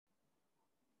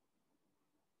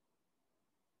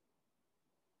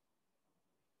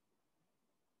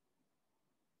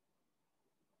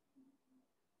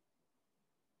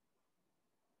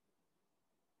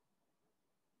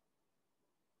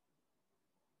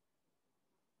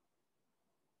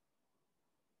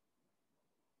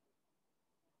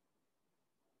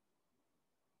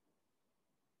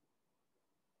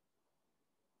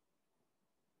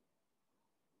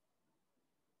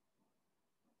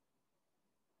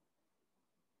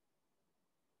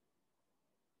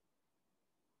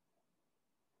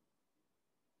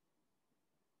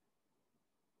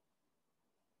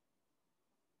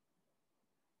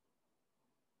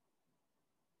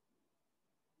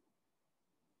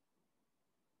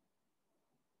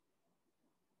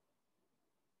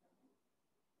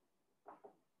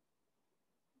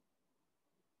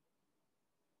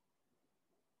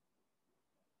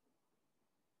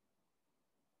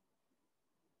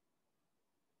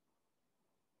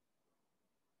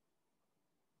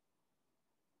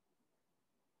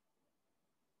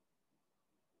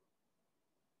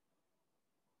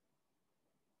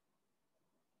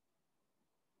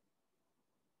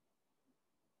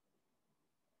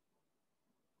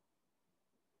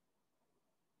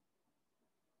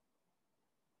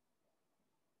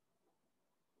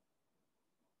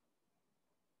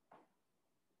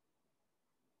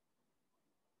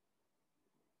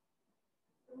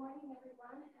morning,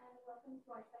 everyone, and welcome to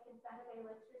our second Saturday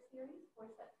lecture series for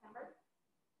September.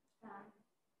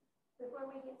 Before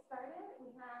we get started, we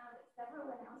have several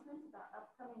announcements about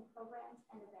upcoming programs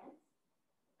and events.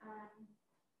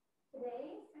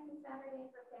 Today, second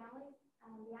Saturday for families,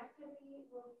 the activity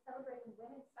will be celebrating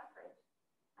women's suffrage.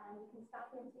 You can stop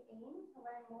into AIM to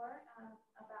learn more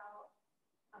about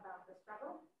the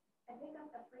struggle and pick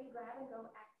up a free grab-and-go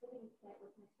activity kit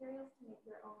with materials to make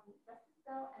your own Justice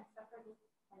Bell and suffragist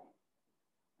pennant.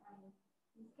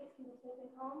 These kits can be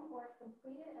taken home or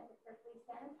completed at the carefully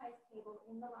sanitized table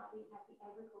in the lobby at the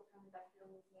Agricultural and Industrial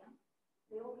Museum.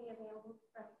 They will be available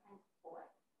from 10 to 4.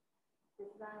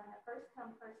 This is on a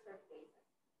first-come, first-served basis.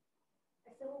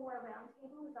 Our Civil War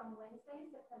Roundtable is on Wednesday,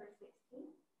 September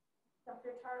 16th.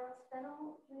 Dr. Charles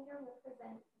Fennell Jr. will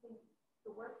present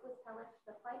the work was hellish,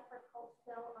 the fight for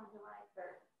Coltsville on July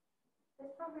 3rd. This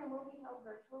program will be held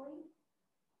virtually,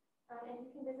 and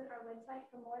you can visit our website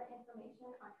for more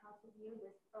information on how to view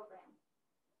this program.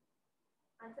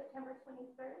 On September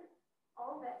 23rd,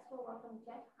 all vets will welcome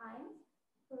Jeff Hines,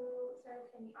 who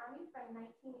served in the Army from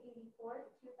 1984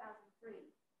 to 2003.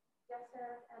 Jeff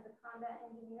served as a combat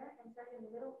engineer and served in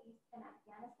the Middle East and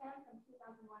Afghanistan from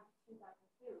 2001 to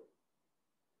 2002.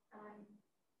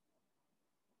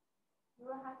 You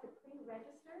will have to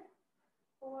pre-register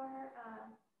for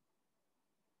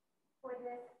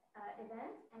this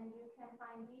event, and you can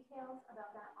find details about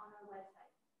that on our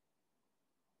website.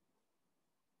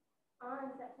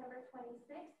 On September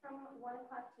 26th from 1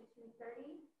 o'clock to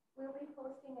 2:30, we'll be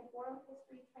hosting an oral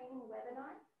history training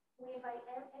webinar. We invite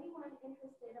anyone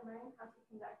interested in learning how to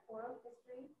conduct oral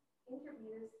history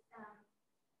interviews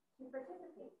to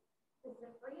participate. This is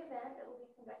a free event that will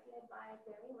be conducted by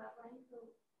Barry Loveland, who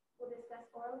will discuss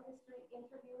oral history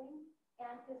interviewing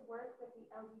and his work with the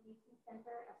LGBT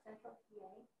Center of Central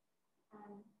PA.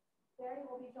 Barry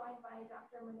will be joined by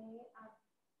Dr. Renee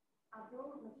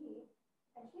Abdul-Majid,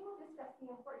 and she will discuss the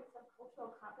importance of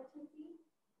cultural competency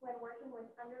when working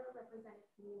with underrepresented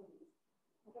communities.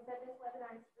 Like I said, this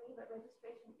webinar is free, but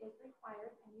registration is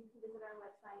required, and you can visit our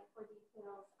website for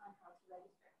details on how to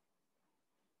register.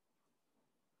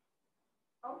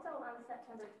 Also on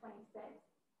September 26th,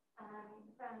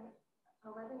 from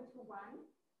 11 to 1,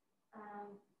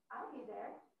 I'll be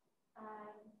there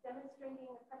demonstrating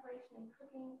the preparation and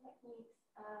cooking techniques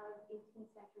of 18th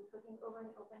century cooking over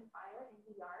an open fire in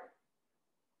the yard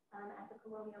at the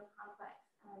Colonial Complex.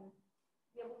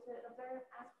 Be able to observe,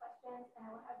 ask questions, and I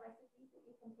will have recipes that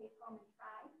you can take home and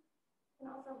try. You can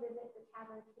also visit the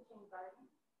Tavern Kitchen Garden.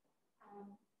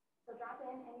 So drop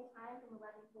in anytime from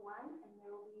 11 to 1, and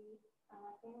there will be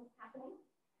things happening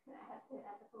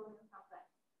at the Colonial Complex.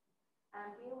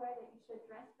 Be aware that you should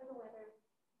dress for the weather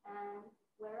and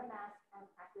wear a mask and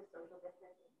practice social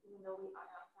distancing, even though we are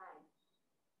outside.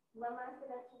 One last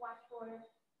event to watch for,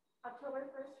 October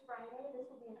 1st, Friday. This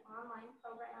will be an online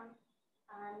program.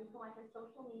 You can watch our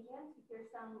social media to hear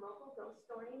some local ghost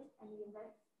stories and the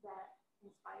events that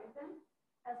inspired them,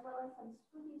 as well as some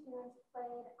spooky tunes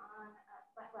played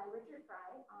by Richard Fry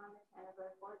on the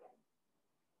Tanaberg organ.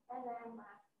 And then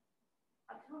last,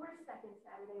 October 2nd,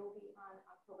 Saturday, will be on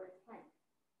October 10th.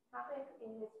 Topic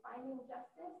is Finding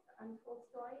Justice, the Untold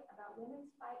Story about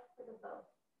Women's Fight for the Vote.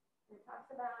 And it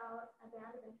talks about a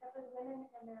band of intrepid women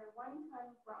and their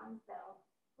one-ton bronze bell,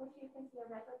 which you can see a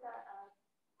replica of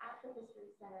at the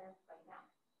History Center right now.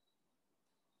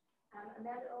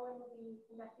 Amanda Owen will be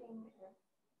conducting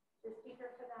the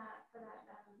speaker for that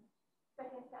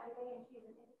second Saturday, and she is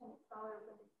an independent scholar of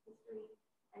women's history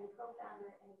and the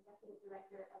co-founder and executive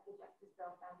director of the Justice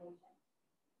Bell Foundation.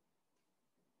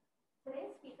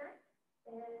 Today's speaker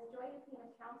is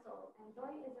Ufema-Counsel, and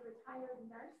Joy is a retired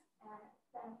nurse and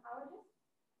thanatologist.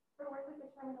 Her work with the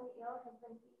terminally ill has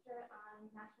been featured on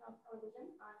national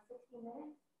television on 60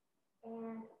 Minutes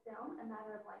and film A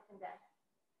Matter of Life and Death.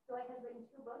 Joy has written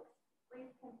 2 books,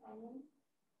 Brief Companions,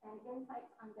 and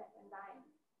Insights on Death and Dying,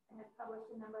 and has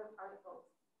published a number of articles.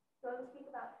 Joy will speak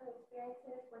about her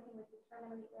experiences working with the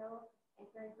terminally ill and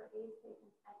caring for AIDS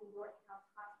patients at the York House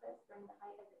Hospice during the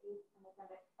height of the AIDS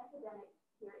epidemic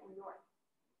here in York.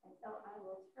 And so I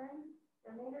will turn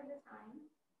the remainder of the time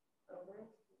over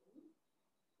to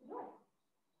Joy.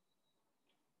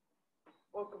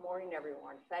 Well, good morning,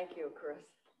 everyone. Thank you, Chris.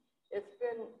 It's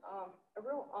been a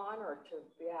real honor to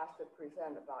be asked to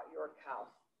present about York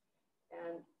House.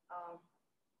 And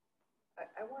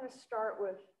I want to start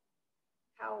with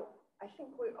how I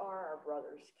think we are our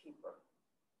brother's keeper,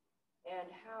 and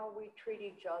how we treat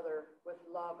each other with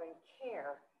love and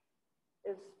care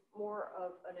is more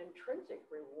of an intrinsic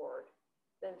reward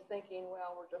than thinking,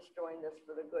 well, we're just doing this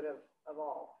for the good of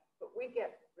all. But we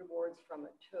get rewards from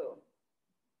it too.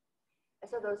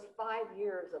 so those 5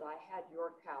 years that I had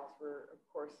York House were, of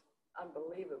course,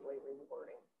 unbelievably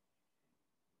rewarding.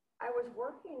 I was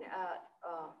working at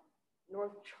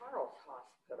North Charles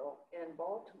Hospital in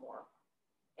Baltimore,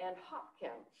 and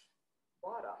Hopkins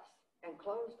bought us and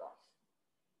closed us.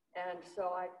 And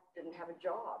so I didn't have a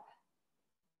job.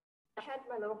 I had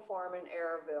my little farm in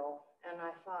Airville, and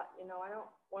I thought, you know, I don't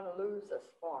want to lose this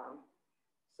farm.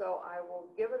 So I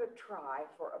will give it a try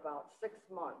for about 6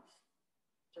 months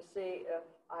to see if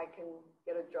I can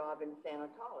get a job in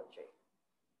thanatology.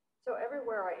 So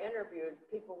everywhere I interviewed,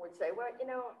 people would say, well, you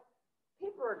know,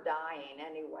 people are dying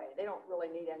anyway. They don't really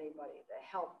need anybody to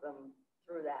help them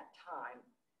through that time.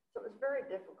 So it was very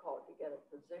difficult to get a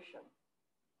position.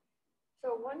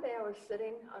 So one day I was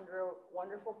sitting under a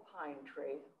wonderful pine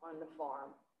tree on the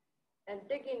farm and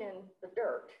digging in the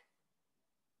dirt.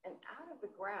 And out of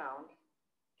the ground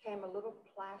came a little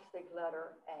plastic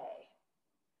letter A,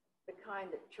 the kind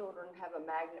that children have a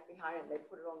magnet behind it and they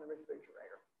put it on the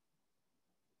refrigerator.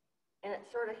 And it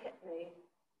sort of hit me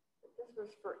that this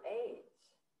was for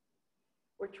AIDS,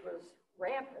 which was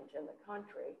rampant in the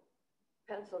country.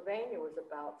 Pennsylvania was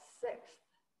about 6th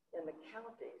in the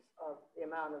counties of the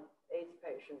amount of AIDS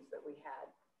patients that we had.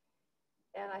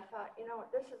 And I thought, you know,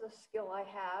 this is a skill I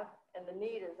have and the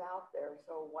need is out there,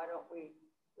 so why don't we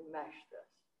mesh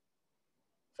this?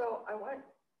 So I went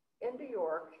into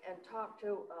York and talked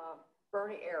to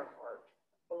Bernie Earhart,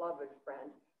 beloved friend,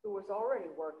 who was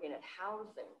already working at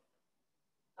housing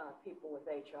people with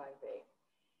HIV.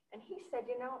 And he said,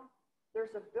 you know,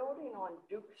 there's a building on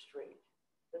Duke Street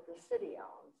that the city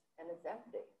owns and it's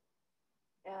empty.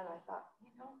 And I thought, you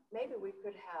know, maybe we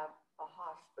could have a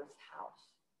hospice house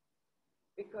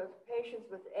because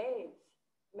patients with AIDS,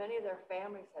 many of their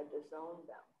families had disowned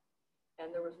them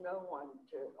and there was no one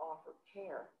to offer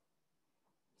care.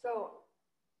 So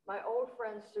my old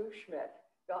friend Sue Schmidt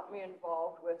got me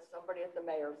involved with somebody at the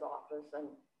mayor's office, and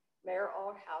Mayor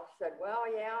Althouse said, well,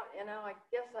 yeah, you know, I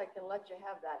guess I can let you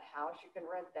have that house. You can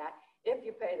rent that if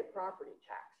you pay the property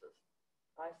taxes.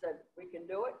 I said, we can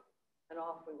do it, and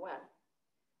off we went.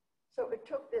 So it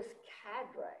took this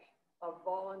cadre of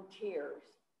volunteers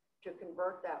to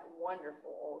convert that wonderful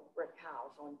old brick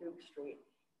house on Duke Street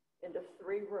into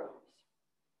 3 rooms.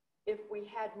 If we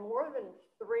had more than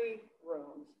 3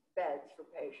 rooms, beds for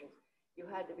patients, you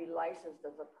had to be licensed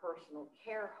as a personal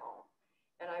care home.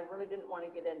 And I really didn't want to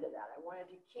get into that. I wanted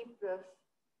to keep this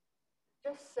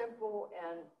just simple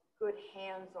and good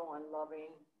hands-on loving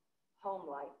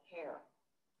home-like care.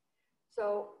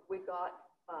 So we got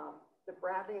the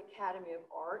Bradley Academy of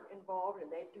Art involved,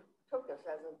 and they took us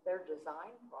as their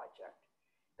design project.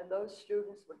 And those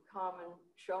students would come and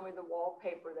show me the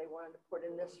wallpaper they wanted to put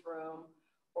in this room,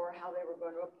 or how they were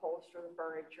going to upholster the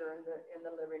furniture in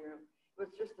the living room. It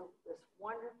was just this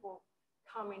wonderful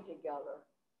coming together.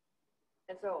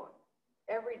 And so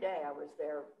every day I was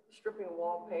there stripping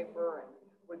wallpaper, and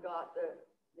we got the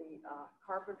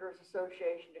Carpenters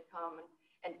Association to come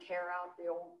and tear out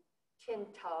the old tin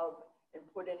tub and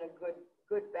put in a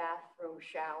good bathroom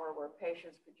shower where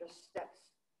patients could just step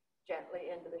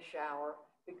gently into the shower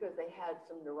because they had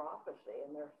some neuropathy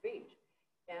in their feet.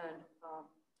 And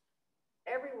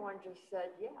everyone just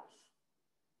said yes.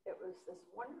 It was this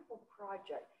wonderful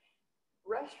project.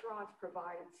 Restaurants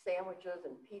provided sandwiches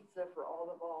and pizza for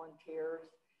all the volunteers.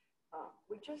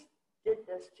 We just did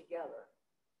this together.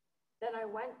 Then I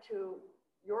went to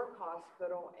York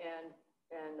Hospital and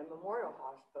the Memorial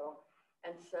Hospital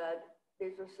and said,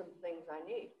 these are some things I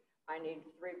need. I need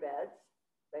 3 beds.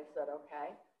 They said,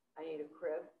 okay. I need a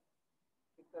crib,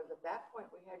 because at that point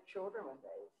we had children with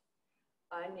AIDS.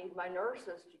 I need my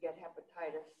nurses to get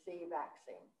hepatitis C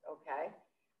vaccines, okay?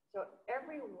 So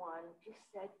everyone just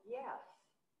said yes.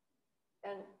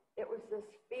 And it was this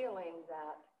feeling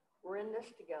that we're in this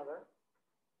together.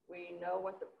 We know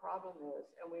what the problem is,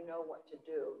 and we know what to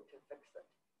do to fix it.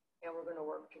 And we're going to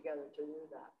work together to do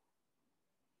that.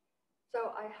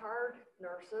 So I hired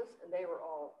nurses, and they were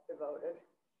all devoted,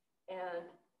 and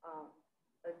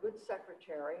a good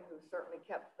secretary who certainly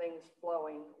kept things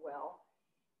flowing well,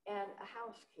 and a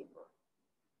housekeeper.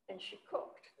 And she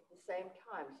cooked at the same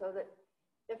time, so that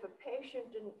if a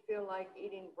patient didn't feel like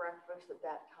eating breakfast at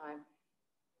that time,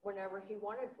 whenever he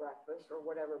wanted breakfast or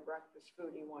whatever breakfast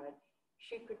food he wanted,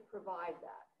 she could provide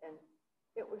that. And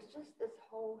it was just this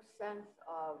whole sense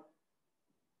of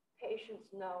patients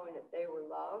knowing that they were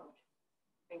loved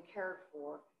and cared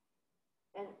for,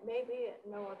 and maybe at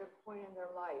no other point in their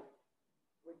life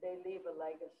would they leave a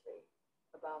legacy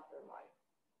about their life.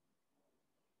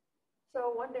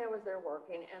 So one day I was there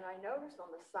working, and I noticed on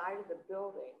the side of the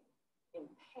building in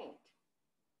paint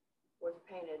was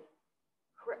painted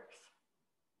Cricks.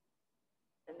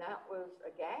 that was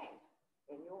a gang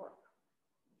in York.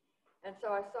 And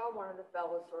so I saw one of the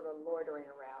fellows sort of loitering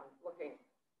around, looking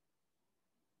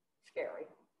scary.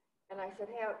 And I said,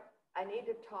 hey, I need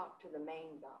to talk to the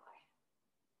main guy.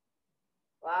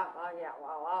 Well,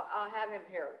 I'll have him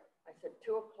here. I said,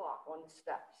 2 o'clock on the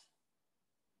steps.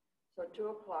 So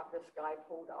 2 o'clock, this guy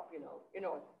pulled up,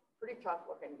 a pretty tough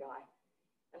looking guy.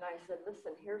 And I said,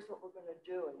 listen, here's what we're going to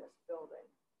do in this building.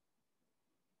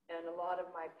 And a lot of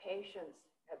my patients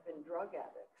have been drug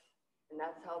addicts, and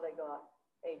that's how they got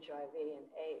HIV and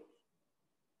AIDS.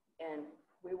 And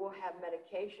we will have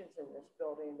medications in this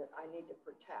building that I need to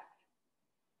protect.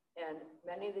 And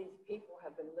many of these people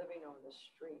have been living on the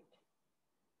street.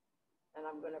 And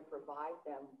I'm going to provide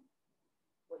them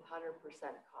with 100%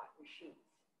 cotton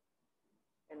sheets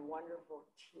and wonderful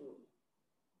tea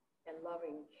and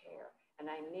loving care.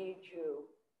 And I need you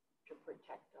to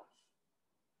protect us.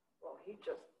 Well, he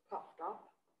just puffed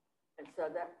up and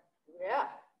said that, yeah,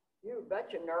 you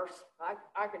betcha, nurse.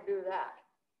 I can do that.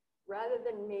 Rather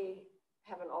than me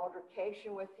have an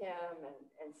altercation with him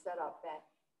and set up that,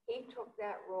 he took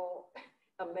that role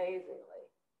amazingly.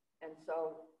 And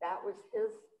so that was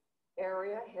his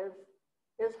area, his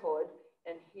hood,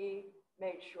 and he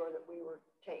made sure that we were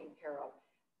taken care of.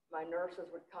 My nurses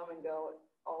would come and go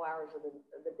all hours of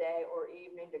the day or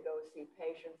evening to go see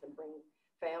patients and bring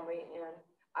family in.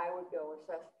 I would go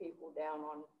assess people down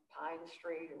on Pine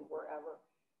Street and wherever,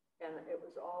 and it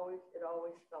always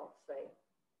felt safe.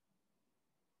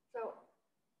 So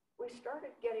we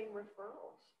started getting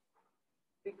referrals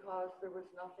because there was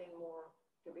nothing more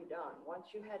to be done.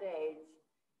 Once you had AIDS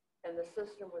and the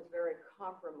system was very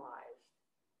compromised,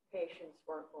 patients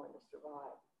weren't going to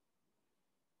survive.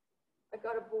 I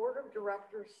got a board of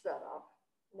directors set up,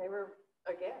 and they were,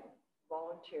 again,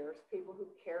 volunteers, people who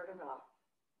cared enough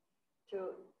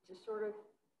to sort of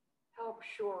help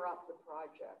shore up the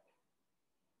project.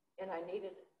 And I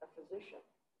needed a physician.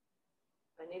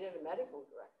 I needed a medical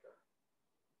director.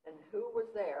 And who was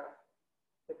there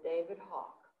but David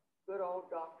Hawk, good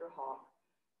old Dr. Hawk,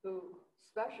 whose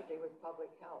specialty was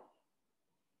public health.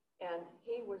 And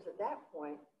he was at that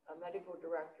point a medical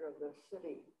director of the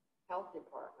city health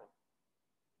department.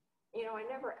 I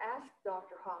never asked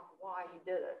Dr. Hawk why he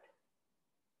did it,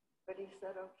 but he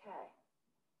said, okay.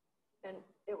 And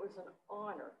it was an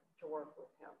honor to work with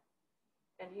him.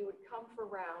 And he would come for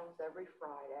rounds every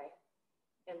Friday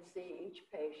and see each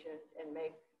patient and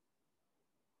make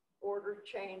order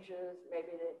changes,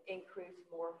 maybe to increase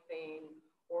morphine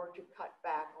or to cut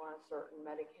back on a certain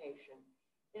medication.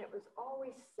 And it was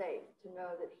always safe to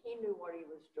know that he knew what he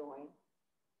was doing.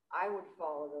 I would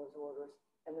follow those orders,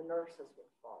 and the nurses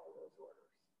would follow those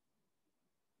orders.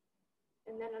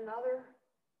 And then another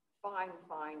fine,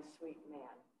 sweet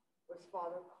man was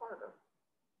Father Carter,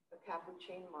 a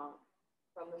Capuchin monk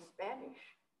from the Spanish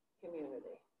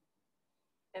community.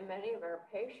 And many of our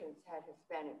patients had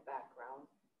Hispanic backgrounds.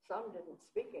 Some didn't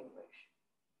speak English.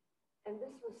 And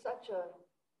this was such a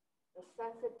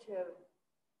sensitive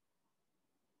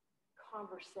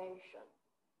conversation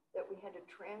that we had to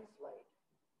translate.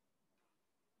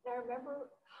 And I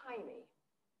remember Jaime,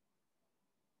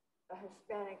 a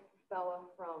Hispanic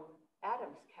fellow from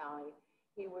Adams County.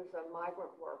 He was a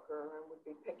migrant worker and would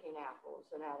be picking apples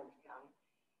in Adams County.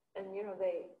 And,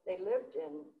 they lived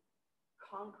in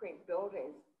concrete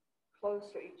buildings close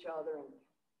to each other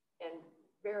and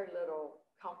very little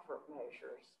comfort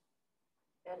measures.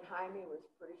 And Jaime was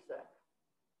pretty sick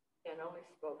and only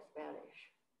spoke Spanish.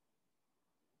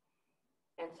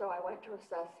 And so I went to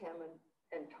assess him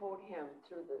and told him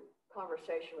through the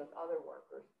conversation with other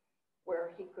workers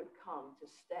where he could come to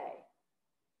stay.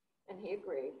 And he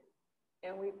agreed.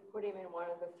 And we put him in one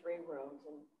of the 3 rooms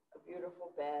and a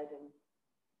beautiful bed and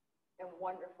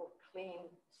wonderful, clean,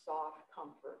 soft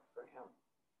comfort for him.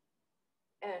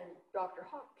 And Dr.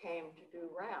 Hawk came to do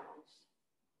rounds,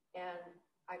 and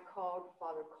I called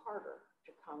Father Carter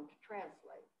to come to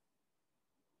translate.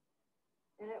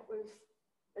 And it was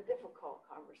a difficult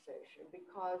conversation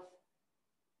because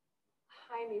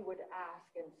Jaime would ask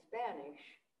in Spanish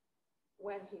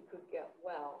when he could get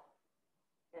well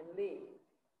and leave.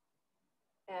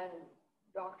 And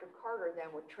Dr. Carter then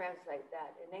would translate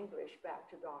that in English back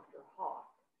to Dr.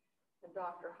 Hawk. And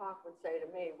Dr. Hawk would say to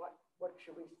me, what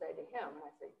should we say to him? And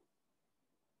I say,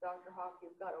 Dr. Hawk,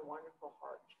 you've got a wonderful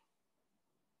heart.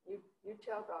 You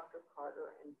tell Dr.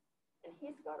 Carter, and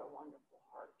he's got a wonderful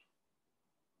heart.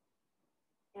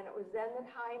 And it was then that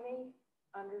Jaime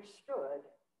understood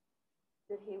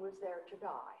that he was there to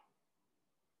die.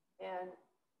 And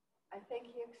I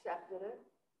think he accepted it.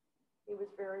 He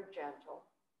was very gentle.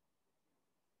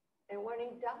 And when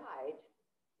he died,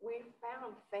 we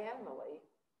found family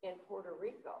in Puerto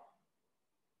Rico,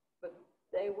 but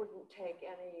they wouldn't take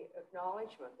any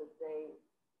acknowledgement that they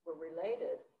were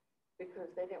related because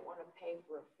they didn't want to pay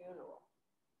for a funeral.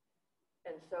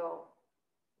 And so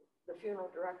the funeral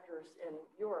directors in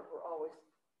York were always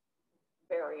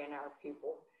burying our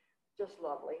people, just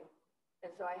lovely.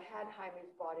 And so I had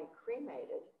Jaime's body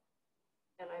cremated,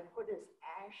 and I put his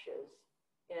ashes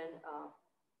in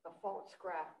a false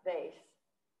scrap vase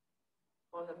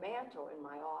on the mantle in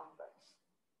my office.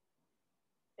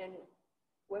 And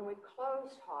when we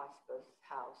closed Hospice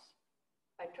House,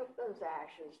 I took those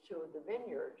ashes to the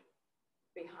vineyard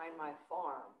behind my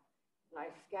farm, and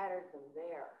I scattered them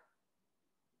there.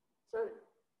 So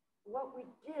what we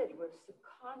did was to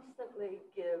constantly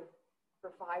give,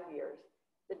 for 5 years,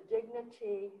 the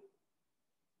dignity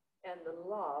and the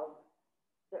love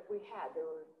that we had.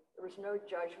 There was no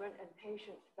judgment, and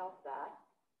patients felt that.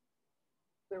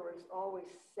 There was always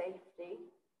safety,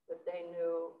 that they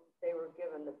knew they were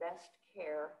given the best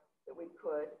care that we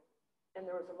could, and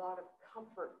there was a lot of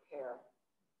comfort care.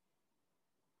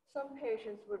 Some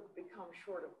patients would become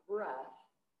short of breath,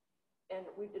 and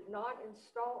we did not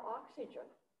install oxygen.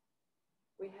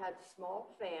 We had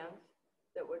small fans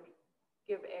that would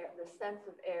give air, the sense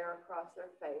of air across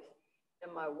their face,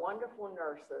 and my wonderful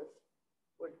nurses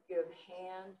would give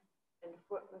hand and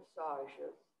foot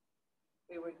massages.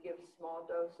 We would give small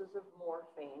doses of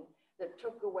morphine that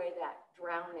took away that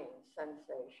drowning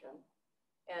sensation,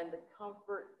 and the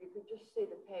comfort, you could just see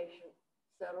the patient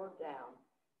settle down.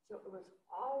 So it was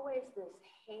always this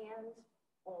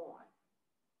hands-on,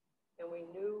 and we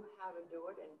knew how to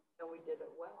do it, and we did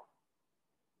it well.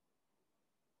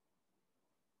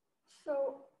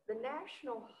 So the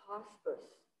National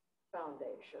Hospice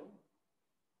Foundation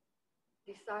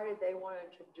decided they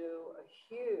wanted to do a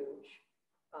huge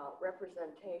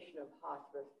representation of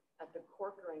hospice at the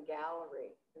Corcoran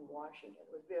Gallery in Washington.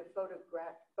 It would be a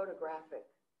photographic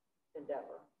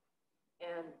endeavor.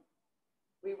 And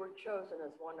we were chosen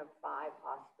as one of 5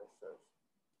 hospices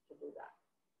to do that.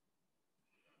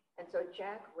 And so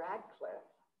Jack Radcliffe,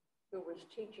 who was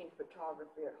teaching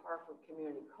photography at Hartford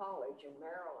Community College in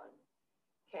Maryland,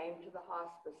 came to the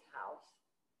hospice house,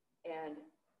 and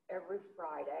every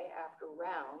Friday after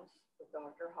rounds with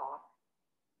Dr. Hawk,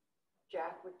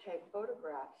 Jack would take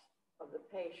photographs of the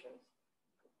patients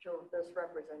to this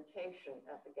representation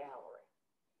at the gallery.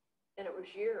 And it was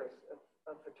years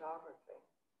of photography.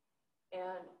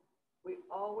 And we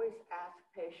always asked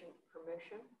patients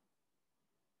permission,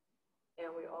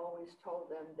 and we always told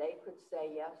them they could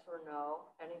say yes or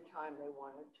no anytime they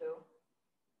wanted to.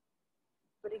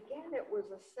 But again, it was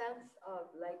a sense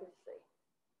of legacy,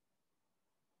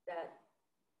 that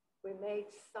we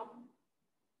made some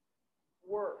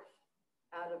worth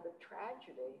out of the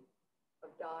tragedy of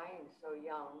dying so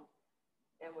young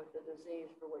and with the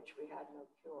disease for which we had no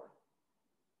cure.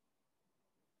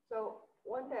 So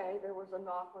one day there was a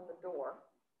knock on the door,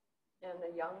 and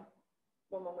a young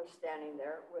woman was standing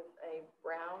there with a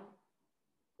brown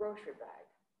grocery bag.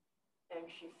 And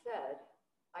she said,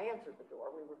 I answered the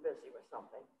door, we were busy with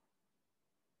something.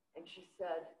 And she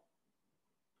said,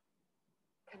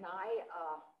 can I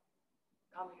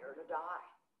come here to die?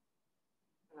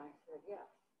 And I said, yes.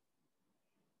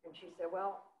 And she said,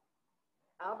 well,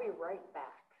 I'll be right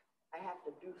back. I have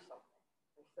to do something.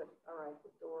 I said, all right,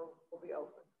 the door will be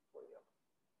open for you.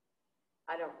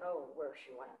 I don't know where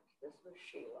she went. This was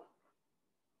Sheila.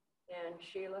 And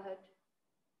Sheila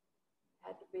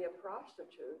had to be a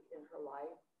prostitute in her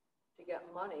life to get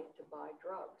money to buy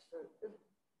drugs. So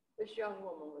this young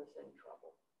woman was in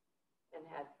trouble and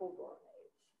had full-blown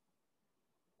AIDS.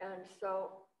 And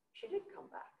so she did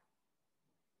come back.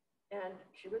 And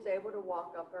she was able to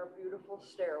walk up our beautiful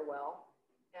stairwell.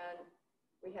 And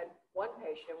we had one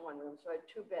patient in one room, so I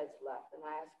had 2 beds left. And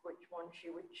I asked which one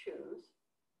she would choose.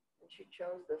 And she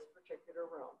chose this particular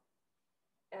room.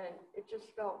 And it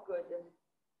just felt good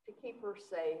to keep her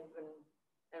safe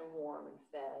and warm and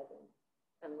fed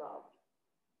and loved.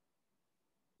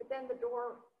 But then the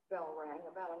doorbell rang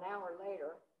about an hour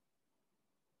later.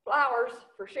 Flowers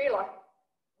for Sheila.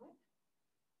 What?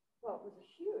 Well, it was a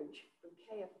huge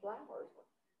bouquet of flowers.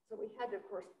 So we had to, of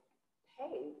course,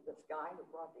 pay this guy who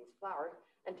brought these flowers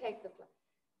and take the flowers.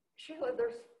 Sheila,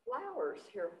 there's flowers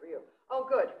here for you. Oh,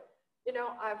 good. You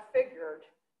know, I figured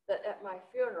that at my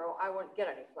funeral, I wouldn't get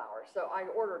any flowers. So I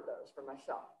ordered those for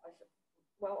myself. I said,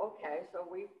 well, okay. So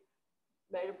we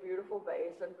made a beautiful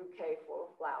vase and bouquet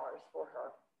full of flowers for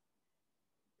her.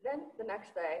 Then the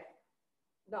next day,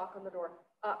 knock on the door,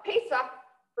 pizza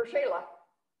for Sheila.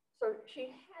 So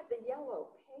she had the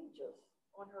yellow pages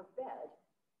on her bed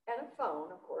and a phone,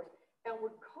 of course, and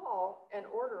would call and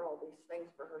order all these things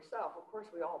for herself. Of course,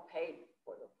 we all paid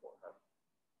for them for her.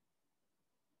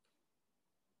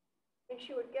 And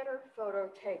she would get her photo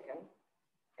taken,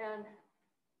 and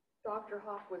Dr.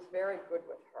 Hoff was very good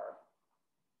with her.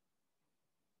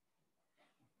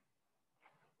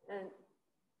 And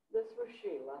this was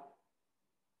Sheila.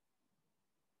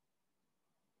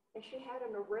 And she had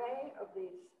an array of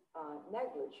these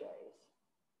negligees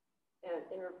and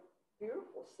in her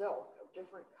beautiful silk of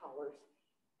different colors.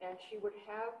 And she would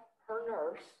have her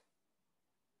nurse,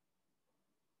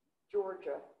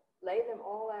 Georgia, lay them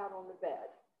all out on the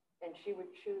bed, and she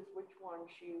would choose which one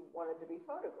she wanted to be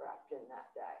photographed in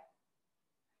that day.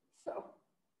 So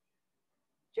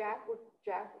Jack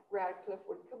Radcliffe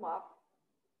would come up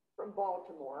from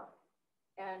Baltimore,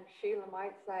 and Sheila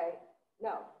might say,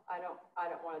 "No, I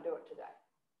don't want to do it today."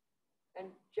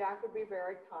 And Jack would be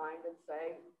very kind and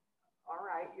say, "All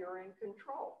right, you're in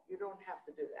control. You don't have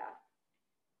to do that."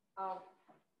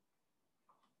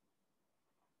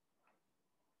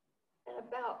 And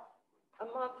about a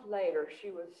month later,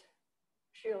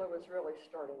 Sheila was really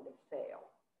starting to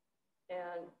fail,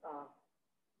 and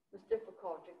it was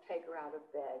difficult to take her out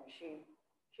of bed. She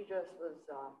just was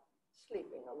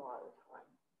sleeping a lot of the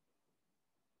time.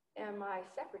 And my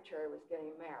secretary was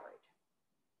getting married,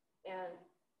 and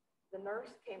the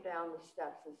nurse came down the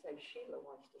steps and said, "Sheila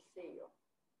wants to see you."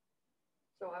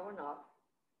 So I went up,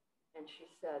 and she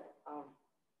said,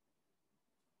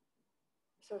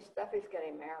 "So Steffi's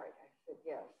getting married?" I said,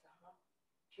 "Yes."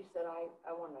 She said,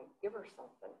 I want to give her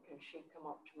something. Can she come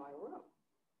up to my room?"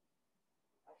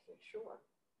 I said, "Sure."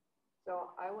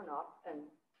 So I went up and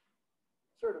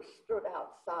sort of stood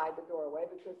outside the doorway,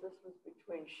 because this was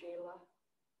between Sheila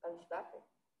and Steffi.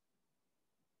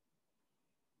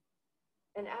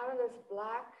 And out of this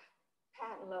black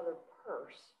patent leather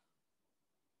purse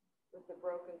with the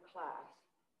broken clasp,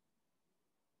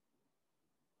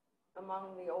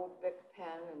 among the old Bic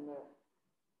pen and the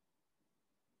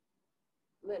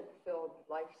lint-filled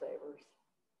lifesavers,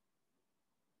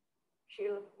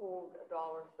 Sheila pulled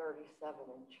 $1.37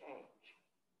 in change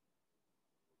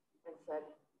and said,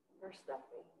 "Here,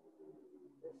 Steffi,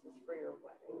 this is for your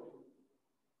wedding."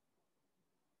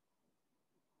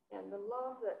 And the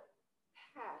love that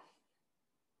passed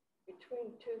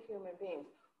between two human beings,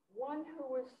 one who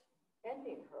was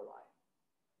ending her life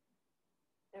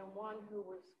and one who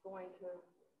was going to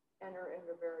enter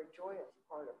into a very joyous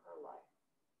part of her life.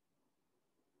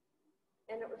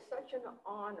 And it was such an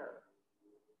honor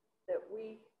that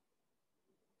we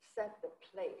set the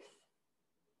place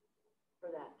for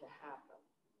that to happen.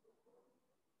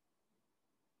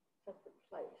 Set the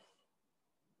place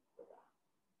for that.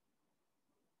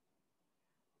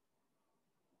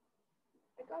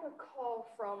 I got a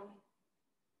call from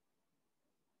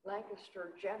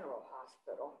Lancaster General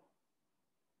Hospital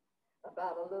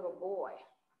about a little boy,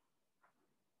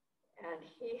 and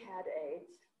he had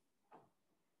AIDS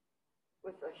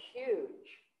with a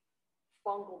huge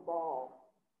fungal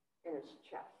ball in his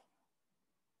chest.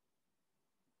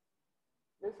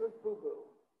 This was Boo Boo.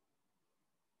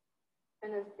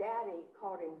 And his daddy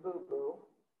called him Boo Boo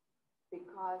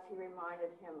because he reminded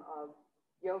him of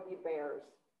Yogi Bear's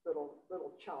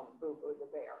little chum, Boo Boo the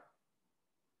bear.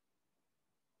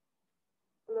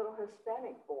 A little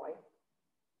Hispanic boy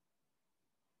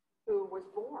who was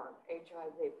born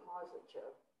HIV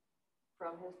positive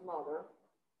from his mother.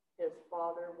 His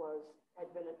father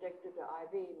had been addicted to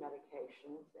IV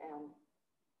medications and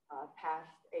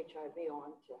passed HIV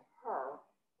on to her,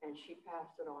 and she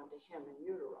passed it on to him in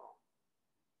utero.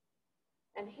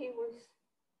 And he was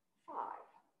 5,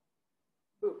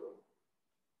 Boo Boo.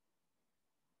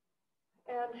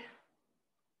 And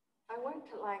I went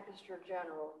to Lancaster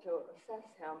General to assess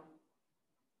him,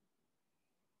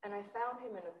 and I found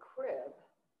him in a crib,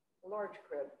 a large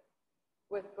crib,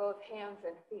 with both hands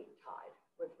and feet tied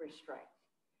with restraints,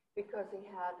 because he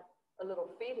had a little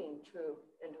feeding tube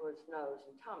into his nose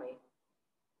and tummy,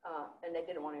 and they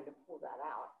didn't want him to pull that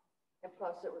out. And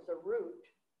plus it was a route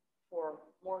for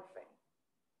morphine.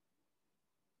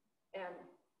 And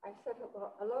I said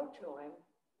hello to him,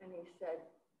 and he said,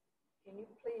 "Can you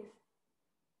please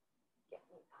get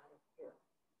me out of here?"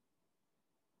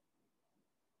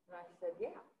 And I said,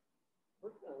 "Yeah,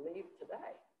 we're going to leave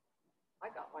today. I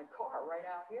got my car right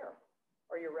out here.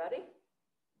 Are you ready?"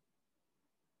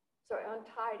 So I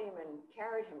untied him and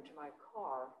carried him to my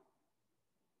car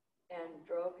and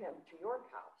drove him to York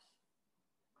House.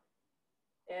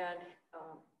 And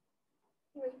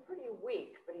he was pretty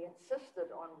weak, but he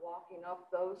insisted on walking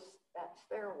up that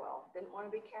stairwell. Didn't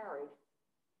want to be carried.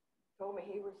 Told me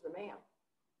he was the man.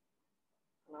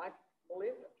 And I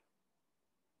believed it.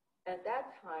 At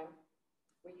that time,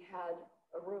 we had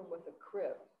a room with a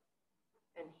crib,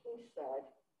 and he said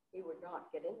he would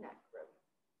not get in that crib.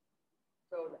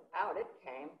 So out it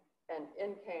came, and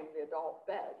in came the adult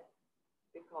bed,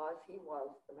 because he was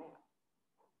the man.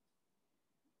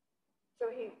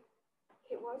 So he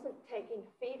wasn't taking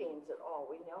feedings at all.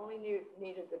 We only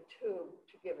needed the tube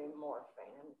to give him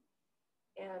morphine.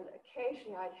 And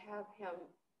occasionally I'd have him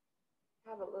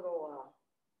have a little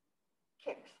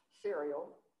Kix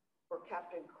cereal or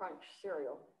Captain Crunch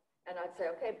cereal. And I'd say,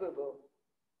 okay, boo-boo,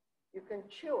 you can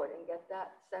chew it and get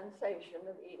that sensation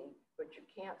of eating, but you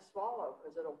can't swallow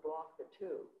because it'll block the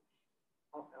tube.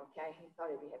 Okay, he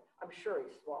thought he'd be happy. I'm sure he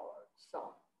swallowed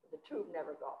some. But the tube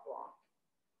never got blocked.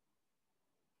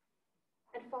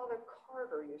 And Father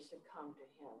Carter used to come to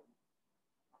him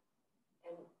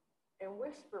and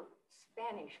whisper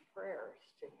Spanish prayers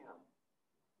to him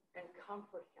and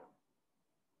comfort him.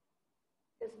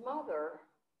 His mother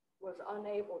was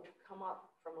unable to come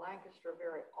up from Lancaster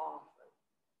very often.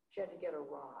 She had to get a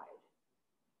ride.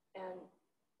 And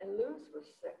Luz was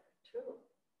sick too.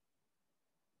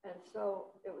 And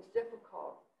so it was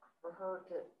difficult for her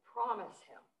to promise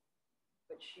him,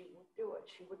 but she would do it.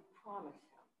 She would promise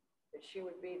him that she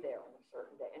would be there on a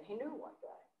certain day. And he knew one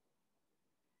day.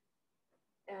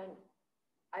 And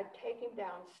I'd take him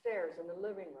downstairs in the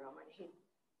living room, and he'd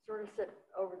sort of sit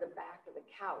over the back of the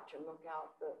couch and look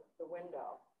out the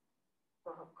window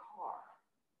for her car.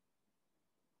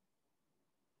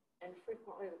 And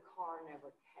frequently the car never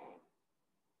came.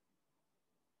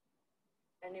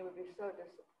 And he would be so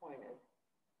disappointed.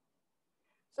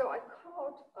 So I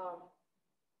called,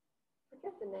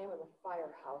 forget the name of the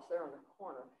firehouse there in the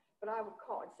corner, but I would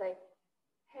call and say,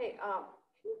 hey, can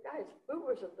you guys,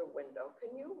 Boo-Boo's at the window,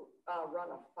 can you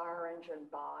run a fire engine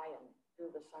by and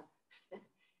do the sun?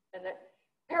 And then,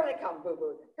 here they come,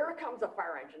 Boo-Boo. Here comes a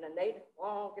fire engine, and they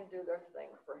all can do their thing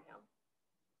for him.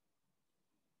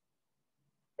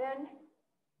 Then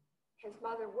his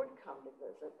mother would come to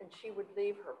visit, and she would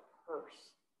leave her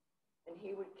purse, and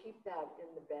he would keep that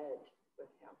in the bed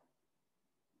with him.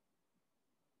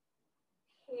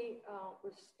 He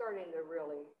was starting to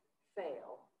really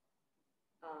fail,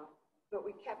 but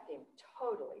we kept him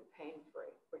totally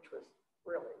pain-free, which was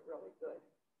really, really good.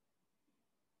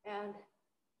 And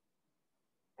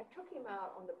I took him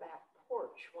out on the back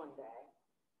porch one day.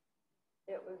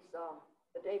 It was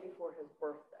the day before his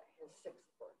birthday, his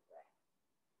 6th birthday.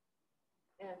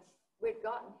 And we'd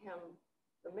gotten him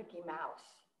the Mickey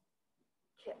Mouse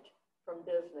kit from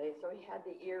Disney. So he had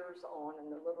the ears on and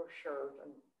the little shirt.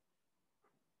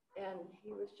 And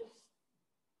he was just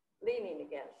leaning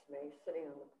against me, sitting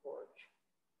on the porch.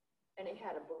 And he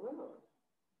had a balloon.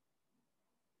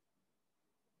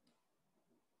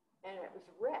 And it was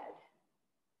red.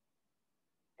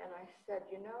 And I said,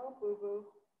 you know, Boo-Boo,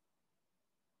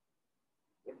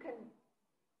 you can,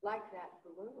 like that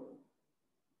balloon,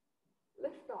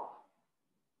 lift off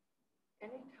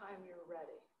anytime you're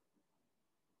ready.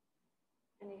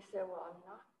 And he said, well, I'm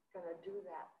not going to do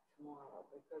that tomorrow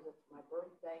because it's my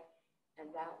birthday, and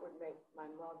that would make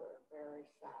my mother very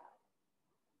sad.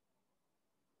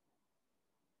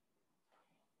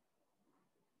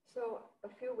 So a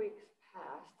few weeks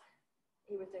passed.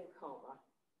 He was in coma.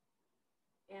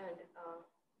 And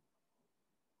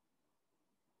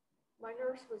my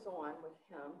nurse was on with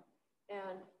him,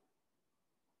 and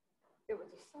it was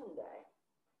a Sunday,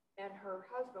 and her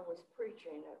husband was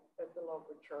preaching at the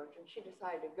local church, and she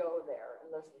decided to go there and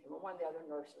listen to him. And one of the other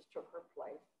nurses took her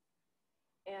place.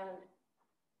 And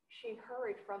she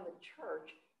hurried from the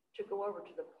church to go over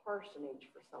to the parsonage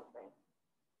for something.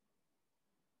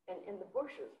 And in the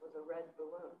bushes was a red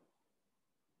balloon.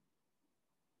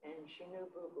 And she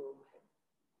knew Boo-Boo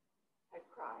had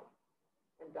cried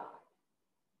and died.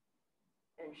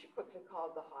 And she quickly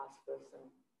called the hospice,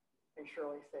 and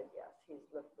Shirley said, yes, he's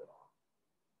lifted off.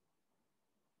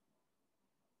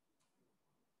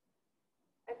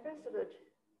 I visited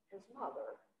his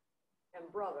mother and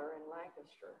brother in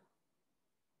Lancaster.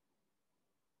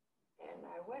 And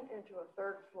I went into a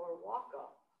 3rd floor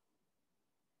walk-up.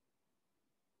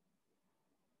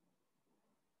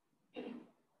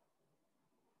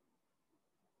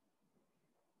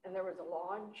 And there was a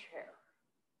lawn chair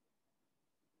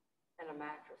and a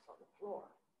mattress on the floor.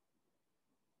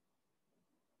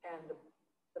 And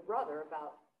the brother,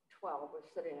 about 12, was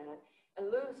sitting in it. And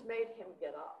Luz made him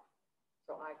get up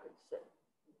so I could sit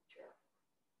in the chair.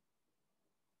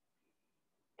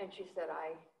 And she said,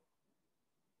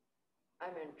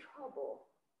 I'm in trouble,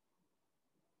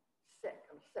 sick,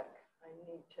 I'm sick. I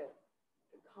need to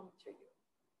come to you.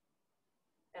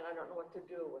 And I don't know what to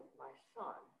do with my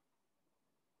son.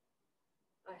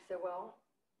 I said, well,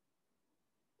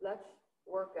 let's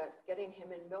work at getting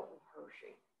him in Milton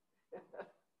Hershey.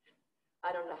 I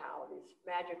don't know how these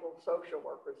magical social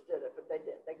workers did it, but they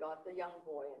did. They got the young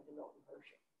boy into Milton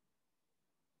Hershey.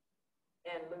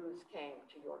 And Luz came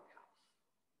to York House.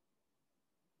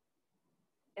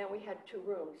 And we had 2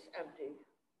 rooms empty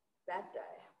that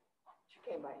day. She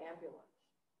came by ambulance.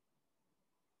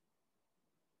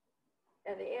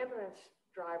 And the ambulance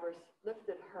drivers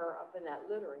lifted her up in that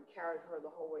litter and carried her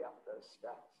the whole way up those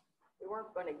steps. We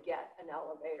weren't going to get an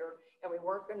elevator, and we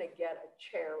weren't going to get a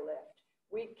chair lift.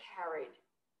 We carried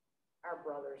our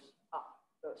brothers up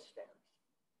those stairs.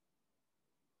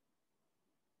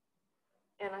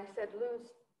 And I said, Luz,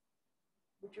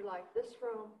 would you like this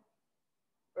room?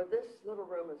 Or this little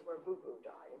room is where Boo-Boo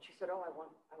died. And she said, oh, I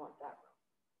want that room.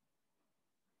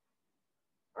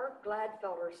 Art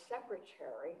Gladfelder's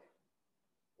secretary,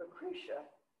 Lucretia,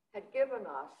 had given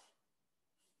us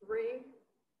 3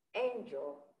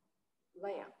 angel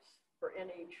lamps for in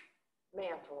each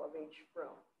mantle of each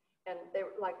room. And they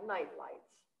were like night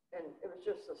lights. And it was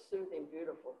just a soothing,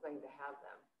 beautiful thing to have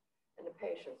them. And the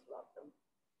patients loved them.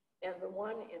 And the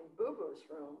one in Boo-Boo's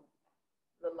room,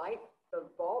 the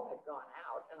bulb had gone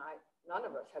out, and none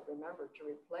of us had remembered to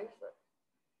replace it.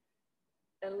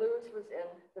 And Luz was in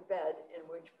the bed in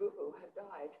which Boo-Boo had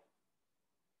died.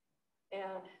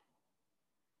 And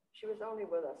she was only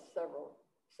with us several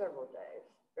days,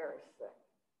 very sick.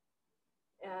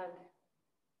 And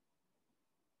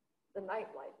the night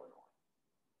light went on.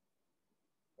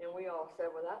 And we all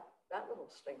said, well, that little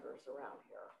stinker's around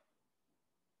here.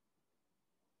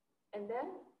 And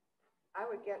then I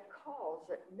would get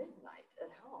calls at midnight at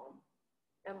home,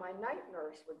 and my night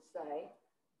nurse would say,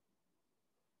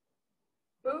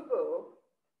 Boo-Boo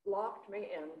locked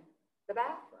me in the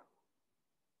bathroom.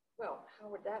 Well, how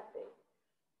would that be?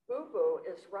 Boo-Boo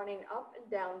is running up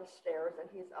and down the stairs, and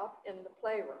he's up in the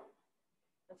playroom.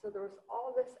 And so there was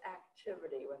all this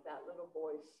activity with that little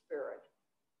boy's spirit.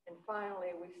 And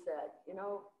finally we said, you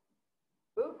know,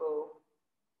 Boo-Boo,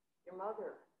 your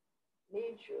mother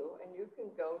needs you, and you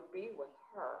can go be with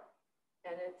her.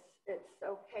 And it's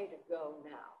okay to go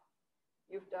now.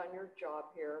 You've done your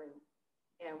job here,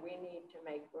 and we need to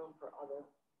make room for other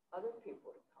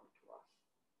people to come to us.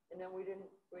 And then we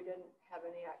didn't have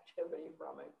any activity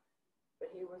from him, but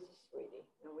he was a sweetie,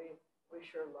 and we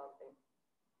sure loved him.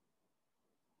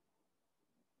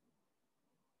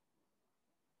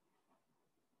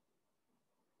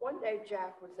 One day,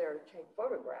 Jack was there to take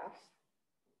photographs,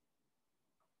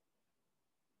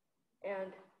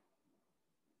 and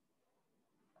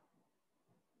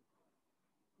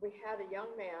we had a young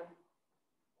man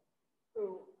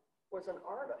who was an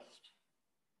artist,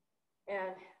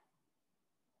 and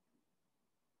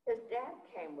his dad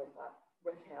came with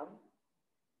him,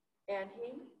 and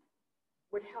he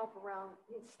would help around.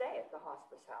 He'd stay at the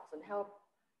hospice house and help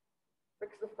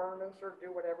fix the furnace or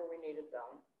do whatever we needed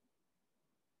done.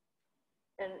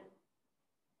 And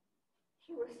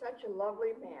he was such a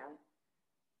lovely man.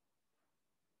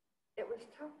 It was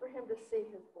tough for him to see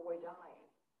his boy dying.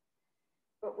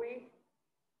 But we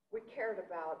cared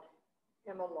about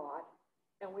him a lot,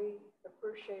 and we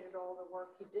appreciated all the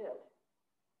work he did.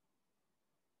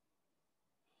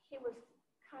 He was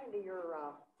kind of your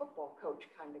football coach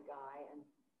kind of guy,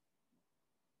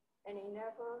 and he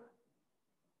never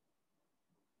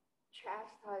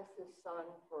chastised his son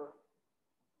for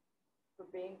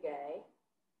being gay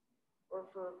or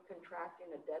for contracting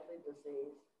a deadly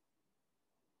disease.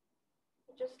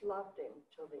 He just loved him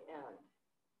till the end.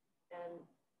 And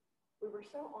we were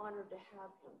so honored to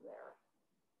have him there.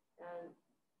 And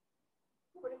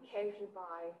he would occasionally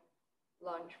buy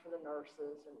lunch for the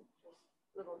nurses and just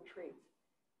little treats.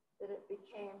 That it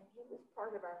became, he was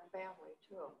part of our family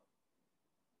too.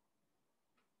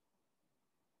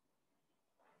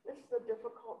 This is a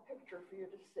difficult picture for you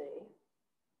to see,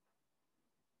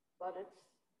 but it's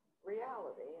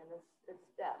reality and it's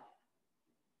death.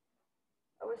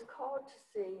 I was called to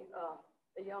see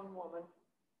a young woman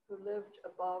who lived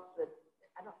above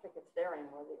I don't think it's there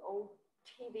anymore, the old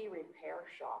TV repair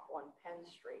shop on Penn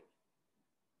Street.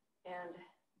 And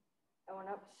I went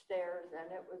upstairs, and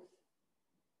it was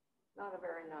not a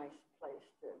very nice place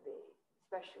to be,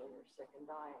 especially when you're sick and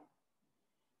dying.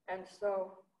 And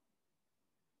so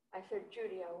I said,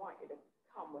 Judy, I want you to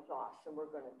come with us, and we're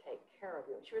going to take care of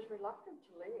you. And she was reluctant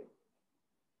to leave.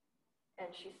 And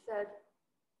she said,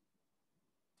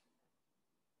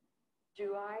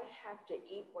 do I have to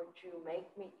eat what you make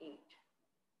me eat?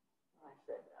 I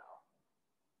said, no.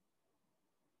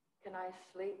 Can I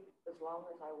sleep as long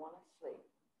as I want to sleep?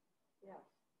 Yes.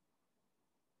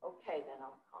 Okay, then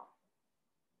I'll come.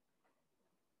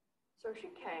 So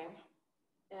she came,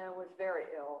 and was very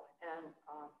ill. And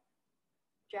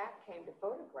Jack came to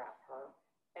photograph her,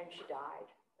 and she died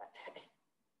that day.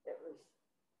 It was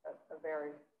a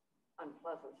very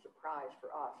unpleasant surprise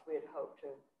for us. We had hoped to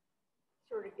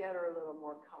sort of get her a little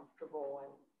more comfortable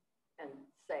and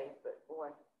safe, but boy,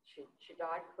 she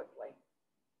died quickly.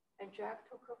 And Jack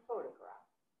took her photograph.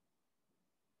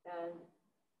 And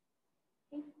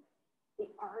the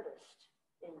artist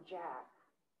in Jack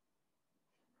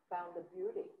found the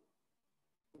beauty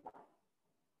in that.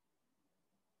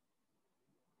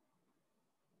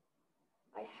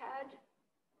 I had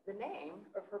the name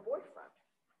of her boyfriend.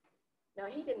 Now,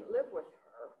 he didn't live with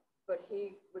her, but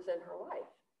he was in her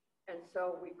life. And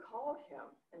so we called him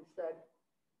and said,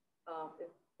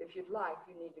 if you'd like,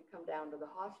 you need to come down to the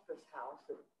hospice house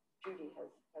that Judy has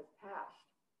passed.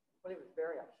 Well, he was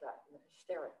very upset and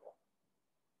hysterical.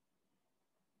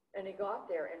 And he got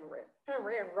there and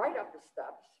ran right up the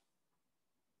steps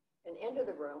and into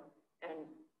the room and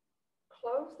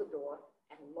closed the door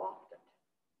and locked it.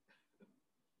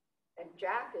 And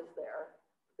Jack is there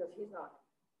because he's done.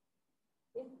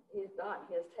 He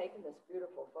has taken this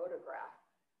beautiful photograph,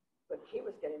 but he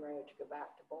was getting ready to go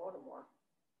back to Baltimore.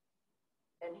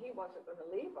 And he wasn't going to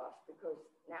leave us because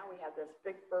now we have this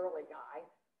big burly guy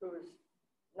who's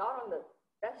not on the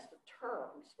best of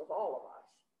terms with all of us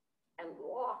and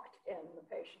locked in the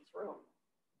patient's room.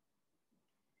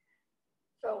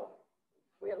 So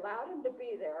we allowed him to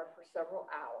be there for several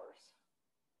hours.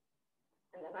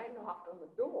 And then I knocked on the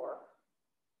door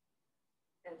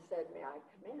and said, "May I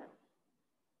come in?"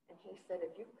 And he said,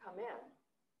 "If you come in,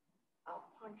 I'll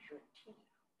punch your teeth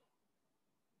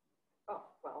out." Oh,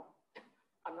 well,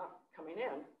 I'm not coming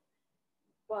in.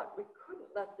 But we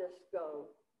couldn't let this go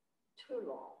too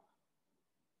long.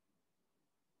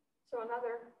 So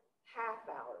another half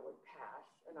hour would pass,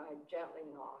 and I'd gently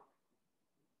knock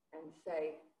and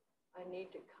say, "I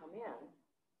need to come in.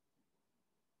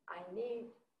 I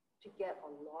need to get a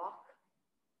lock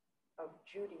of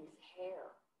Judy's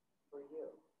hair for you.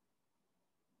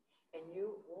 And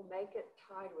you will make it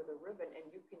tied with a ribbon,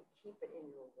 and you can keep it in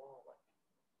your wallet."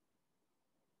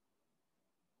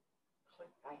 Click,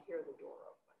 I hear the door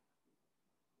open.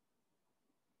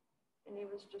 And he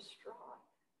was distraught.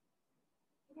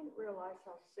 He didn't realize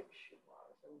how sick she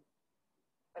was. And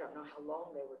I don't know how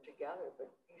long they were together,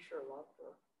 but he sure loved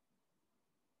her.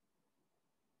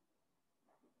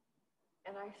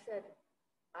 And I said,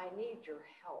 "I need your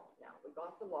help now." We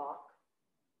got the lock,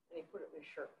 and he put it in his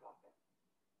shirt pocket.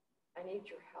 "I need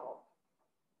your help.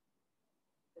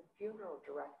 The funeral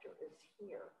director is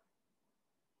here,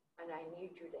 and I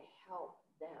need you to help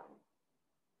them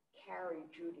carry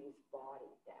Judy's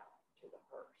body down to the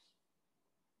hearse."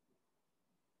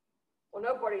 "Well,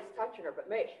 nobody's touching her but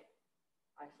me."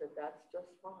 I said, "That's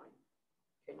just fine.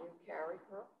 Can you carry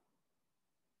her?"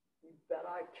 "You bet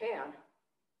I can."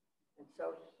 And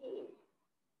so he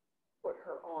put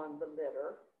her on the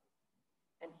litter,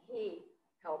 and he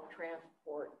helped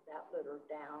transport that litter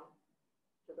down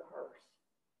to the hearse.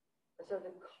 And so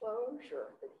the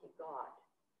closure that he got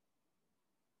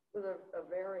was a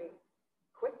very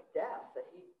quick death that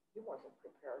he wasn't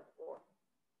prepared for.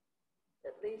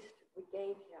 At least we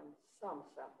gave him some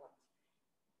semblance.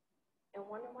 And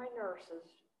one of my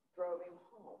nurses drove him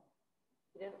home.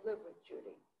 He didn't live with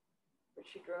Judy, but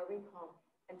she drove him home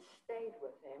and stayed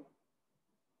with him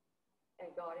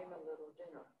and got him a little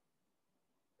dinner.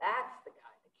 That's the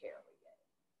kind of care we gave.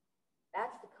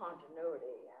 That's the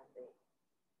continuity and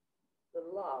the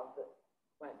love that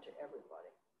went to everybody.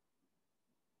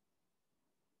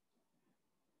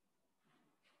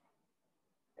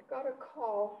 I got a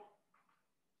call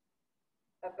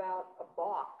about a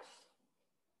box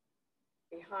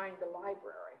behind the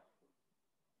library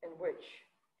in which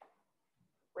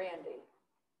Randy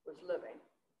was living.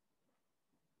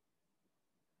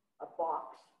 A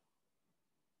box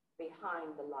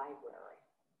behind the library.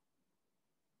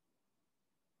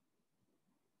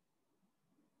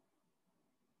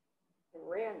 And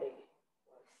Randy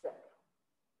was sick.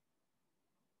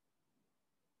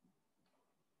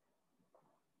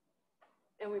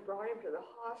 And we brought him to the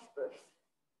hospice,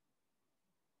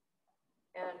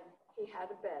 and he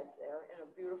had a bed there in a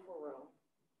beautiful room,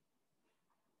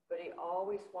 but he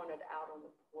always wanted out on the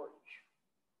porch.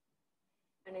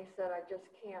 And he said, "I just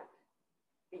can't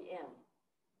be in.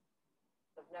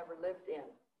 I've never lived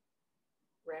in.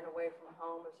 Ran away from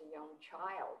home as a young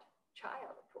child,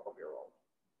 a 12-year-old.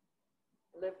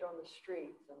 Lived on the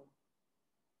streets and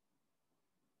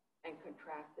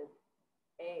contracted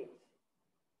AIDS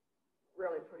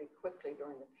really pretty quickly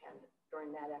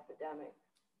during that epidemic.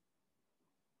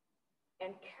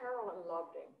 And Carolyn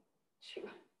loved him. She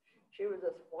She was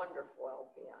this wonderful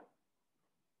LPN.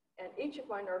 And each of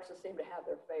my nurses seemed to have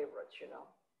their favorites, you know.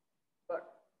 But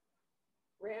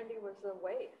Randy was a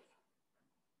waif.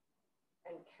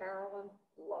 And Carolyn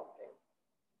loved him.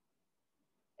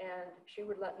 And she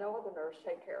would let no other nurse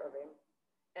take care of him.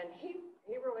 And he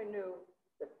really knew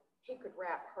that he could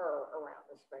wrap her around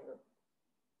his finger.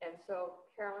 And so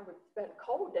Carolyn would spend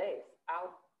cold days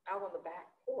out on the back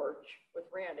porch with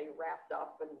Randy wrapped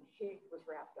up, and he was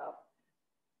wrapped up.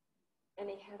 And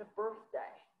he had a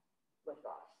birthday with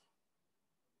us.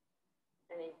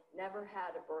 And he never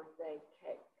had a birthday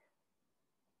cake.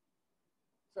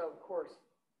 So, of course,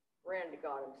 Randy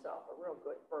got himself a real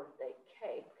good birthday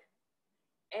cake.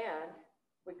 And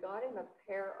we got him a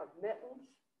pair of mittens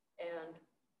and,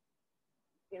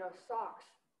 you know, socks,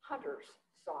 hunter's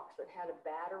socks that had a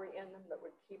battery in them that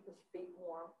would keep his feet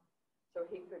warm so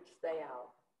he could stay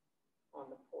out on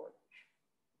the porch.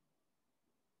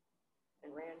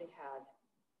 And Randy had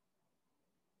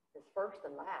his first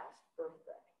and last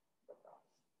birthday with us.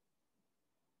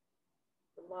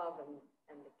 The love and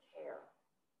the care.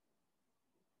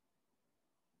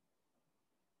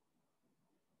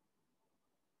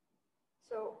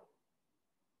 So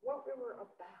what we were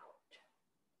about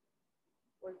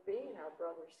was being our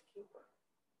brother's keeper.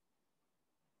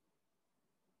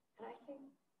 And I think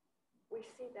we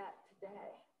see that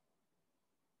today.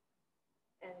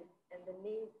 And the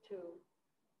need to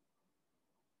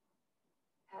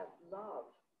have love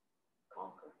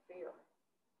conquer fear.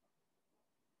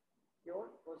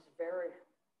 York was very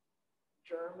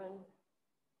German,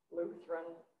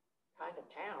 Lutheran kind of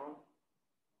town.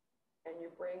 And you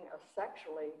bring a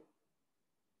sexually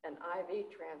an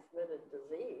IV transmitted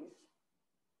disease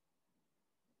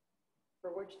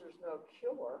for which there's no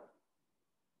cure,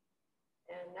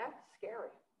 and that's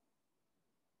scary.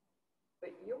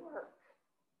 But York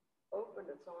opened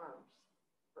its arms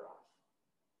for us.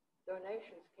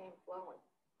 Donations came flowing.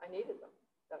 I needed them.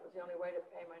 That was the only way to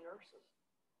pay my nurses.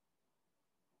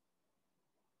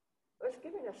 I was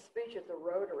giving a speech at the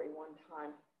Rotary one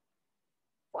time,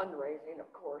 fundraising,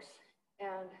 of course,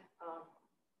 and a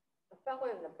fellow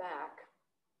in the back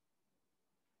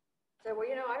said, well,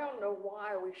 you know, I don't know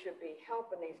why we should be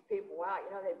helping these people out.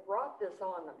 You know, they brought this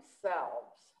on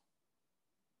themselves.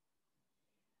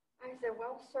 I said,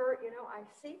 well, sir, you know, I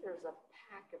see there's a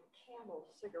pack of Camel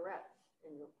cigarettes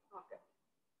in your pocket.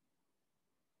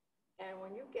 And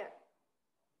when you get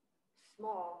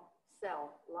small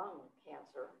cell lung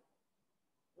cancer,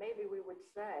 maybe we would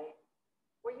say,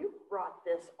 well, you brought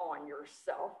this on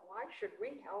yourself. Why should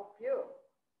we help you?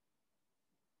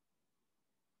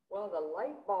 Well, the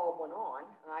light bulb went on,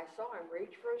 and I saw him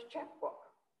reach for his checkbook.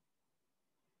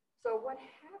 So what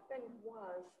happened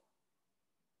was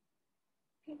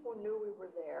people knew we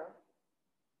were there,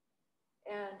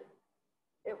 and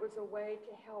it was a way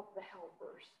to help the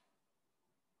helpers.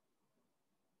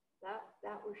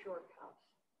 That was York House.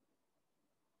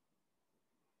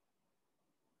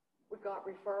 We got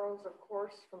referrals, of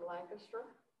course, from Lancaster,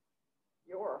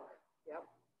 York, yep,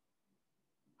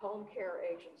 home care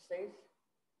agencies,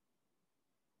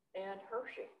 and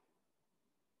Hershey.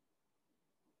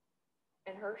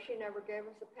 And Hershey never gave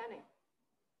us a penny,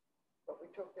 but we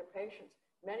took their patients.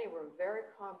 Many were very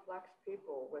complex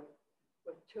people with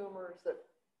tumors that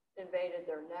invaded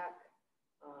their neck,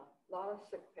 a lot of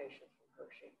sick patients from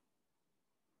Hershey.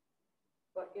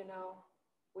 But, you know,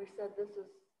 we said this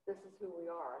is who we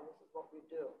are, and this is what we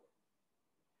do.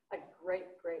 I had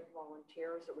great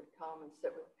volunteers that would come and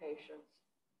sit with patients.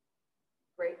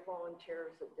 Great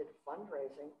volunteers that did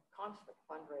fundraising, constant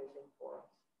fundraising for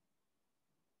us.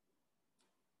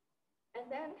 And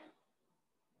then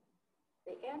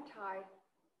the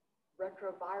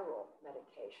antiretroviral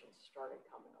medications started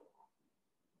coming along.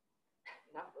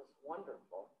 And that was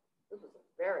wonderful. This was a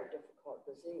very difficult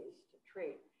disease to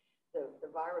treat.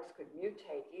 The virus could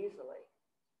mutate easily.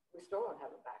 We still don't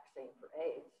have a vaccine for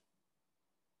AIDS.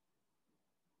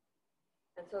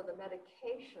 And so the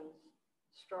medications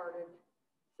started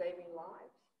saving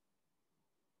lives.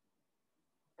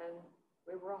 And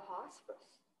we were a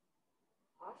hospice.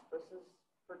 Hospice is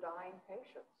for dying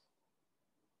patients.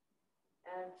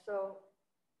 And so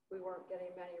we weren't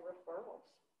getting many referrals.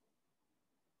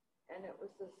 And it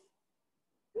was this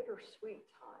bittersweet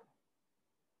time.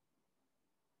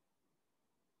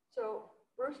 So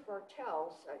Bruce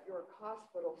Bartels at York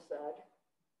Hospital said,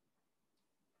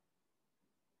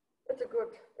 it's a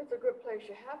good place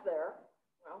you have there.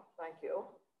 Well, thank you.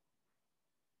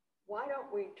 Why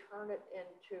don't we turn it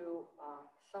into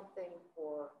something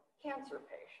for cancer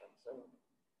patients and,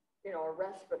 you know, a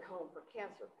respite home for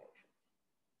cancer patients?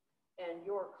 And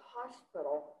York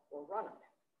Hospital will run it.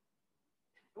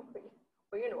 Well,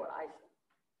 you know what I said.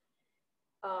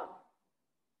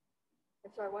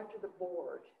 And so I went to the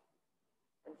board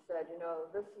and said, you know,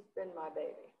 this has been my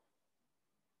baby.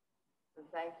 And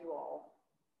thank you all.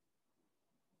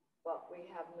 But we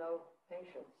have no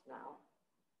patience now.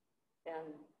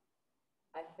 And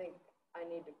I think I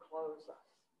need to close us.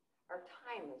 Our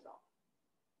time is up.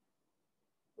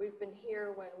 We've been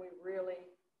here when we really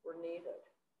were needed.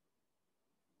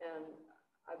 And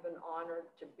I've been honored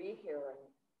to be here.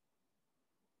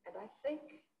 And I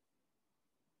think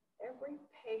every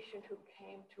patient who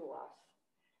came to us,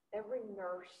 every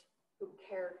nurse who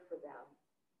cared for them,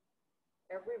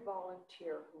 every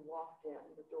volunteer who walked in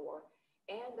the door,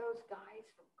 and those guys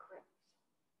from CRIPS,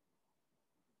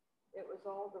 it was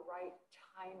all the right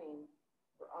timing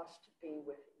for us to be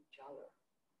with each other.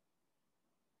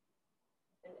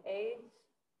 And AIDS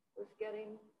was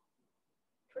getting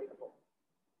treatable,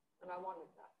 and I wanted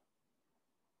that.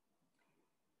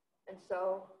 And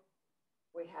so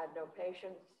we had no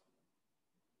patients.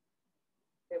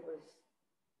 It was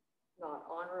not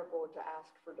honorable to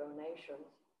ask for donations.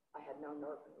 I had no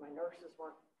nurse, my nurses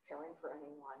weren't caring for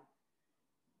anyone.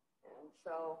 And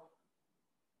so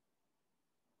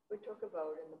we took a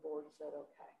vote and the board said,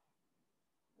 okay,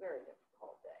 very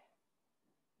difficult day.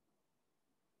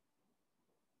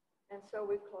 And so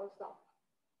we closed up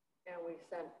and we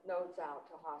sent notes out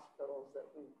to hospitals that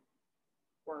we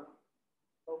weren't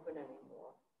open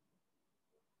anymore.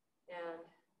 And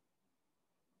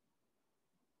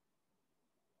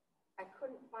I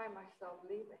couldn't find myself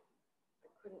leaving. I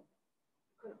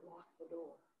couldn't lock the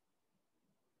door.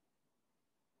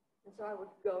 And so I would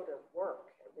go to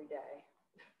work every day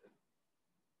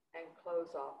and close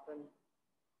up. And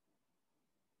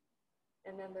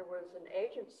then there was an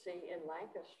agency in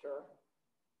Lancaster,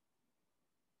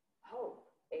 HOPE,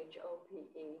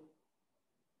 H-O-P-E.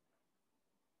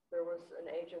 There was an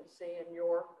agency in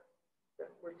York that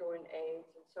were doing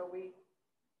AIDS. And so we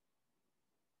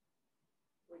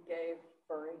gave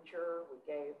furniture, we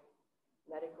gave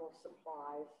medical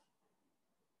supplies,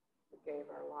 we gave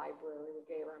our library, we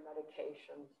gave our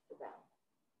medications to them.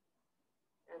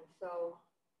 And so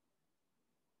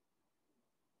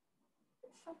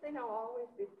it's something I'll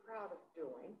always be proud of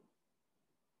doing.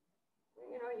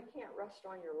 You know, you can't rest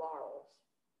on your laurels.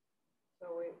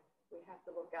 So we have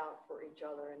to look out for each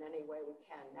other in any way we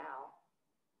can now.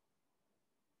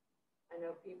 I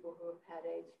know people who have had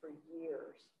AIDS for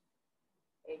years,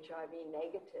 HIV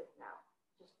negative now.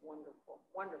 Just wonderful,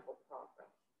 wonderful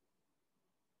progress.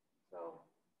 So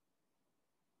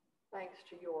thanks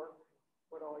to York,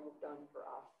 what all you've done for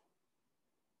us,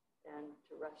 and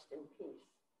to rest in peace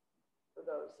for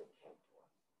those that came to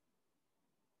us.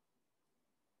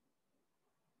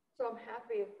 So I'm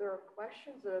happy if there are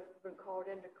questions that have been called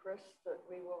into Chris that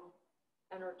we will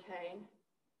entertain.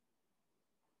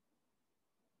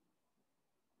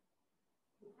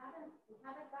 We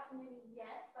haven't gotten any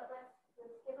yet, but let's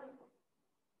give them.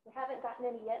 We haven't gotten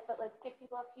any yet, but let's give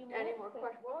people a few minutes. Any more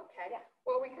questions? Well, okay. Yeah.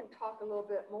 Well, we can talk a little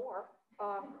bit more.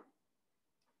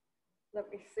 Let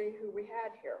me see who we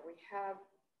had here. We have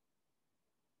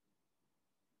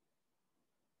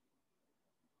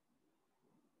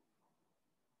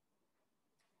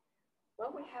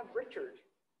Richard.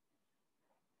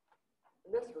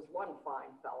 This was one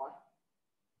fine fella.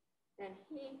 And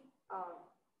he,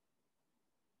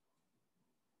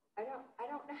 I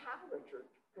don't know how Richard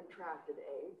contracted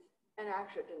AIDS, and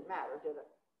actually it didn't matter, did it?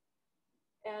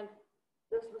 And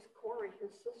this was Corey,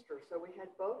 his sister, so we had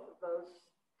both of those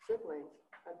siblings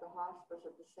at the hospice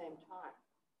at the same time.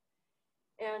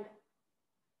 And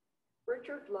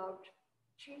Richard loved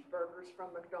cheeseburgers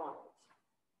from McDonald's.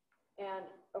 And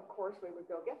of course we would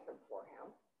go get them for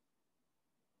him.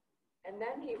 And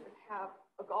then he would have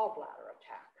a gallbladder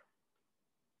attack.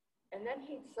 And then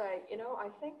he'd say, you know, I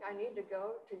think I need to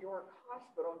go to York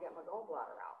Hospital and get my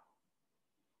gallbladder out.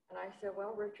 And I said,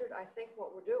 well, Richard, I think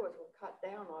what we'll do is we'll cut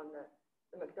down on the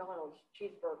McDonald's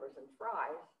cheeseburgers and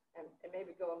fries and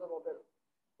maybe go a little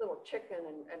chicken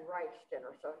and rice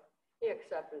dinner. So he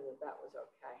accepted that that was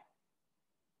okay.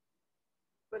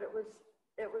 But it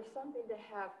was something to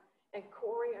have, and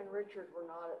Corey and Richard were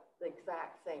not at the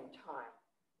exact same time.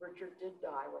 Richard did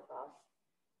die with us,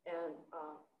 and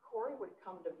Corey would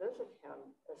come to visit him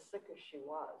as sick as she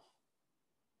was.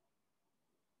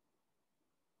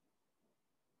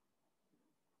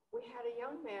 We had a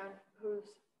young man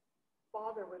whose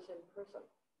father was in prison,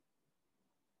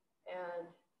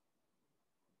 and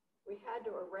we had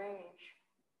to arrange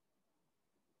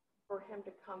for him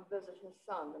to come visit his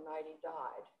son the night he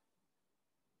died.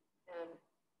 And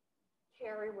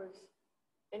Carrie was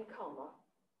in coma,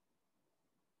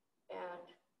 and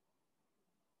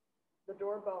the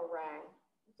doorbell rang.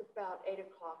 It was about 8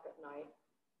 o'clock at night.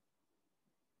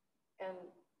 And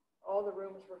all the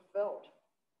rooms were filled.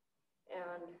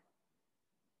 And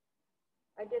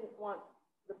I didn't want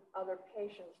the other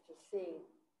patients to see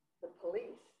the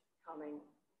police coming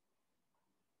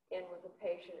in with a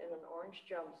patient in an orange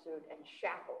jumpsuit and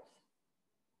shackles,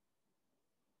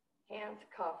 hands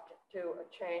cuffed to a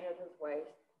chain at his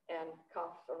waist and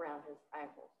cuffs around his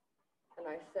ankles. And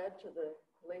I said to the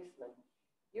policeman,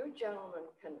 "You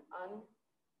gentlemen can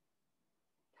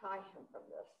untie him from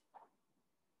this.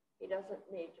 He doesn't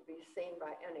need to be seen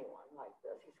by anyone like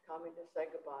this. He's coming to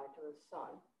say goodbye to his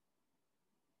son.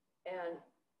 And,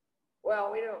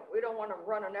 well, we don't want him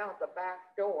running out the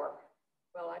back door."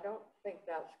 Well, I don't think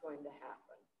that's going to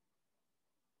happen.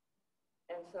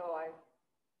 And so I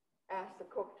asked the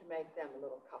cook to make them a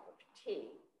little cup of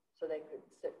tea so they could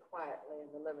sit quietly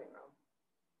in the living room.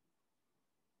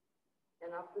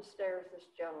 And up the stairs this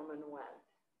gentleman went,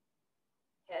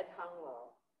 head hung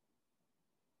low.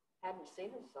 Hadn't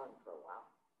seen his son for a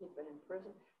while. He'd been in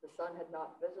prison. The son had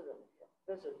not visited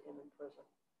him in prison.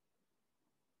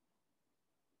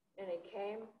 And he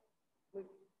came, we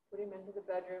put him into the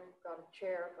bedroom, got a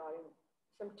chair, got him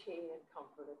some tea and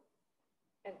comforted,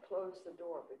 and closed the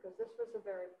door because this was a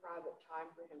very private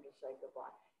time for him to say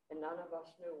goodbye. And none of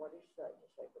us knew what he said to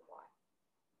say goodbye.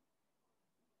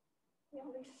 He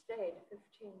only stayed 15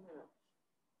 minutes.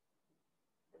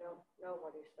 I don't know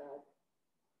what he said.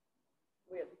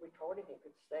 We told him he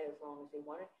could stay as long as he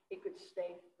wanted. He could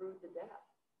stay through the death.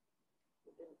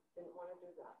 He didn't want to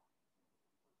do that.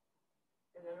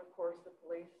 And then, of course, the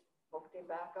police hooked him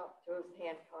back up to his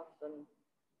handcuffs and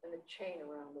a chain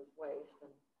around his waist.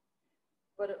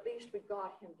 But at least we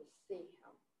got him to see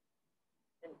him.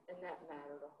 And that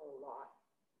mattered a whole lot.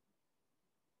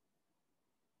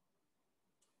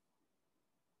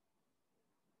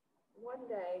 One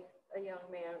day, a young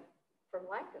man from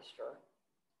Lancaster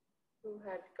who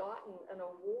had gotten an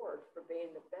award for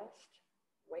being the best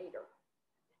waiter.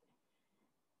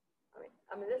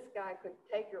 I mean, this guy could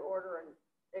take your order and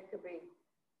it could be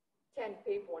 10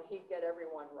 people and he'd get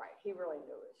everyone right. He really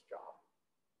knew his job.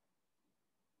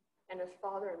 And his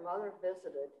father and mother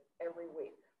visited every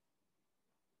week.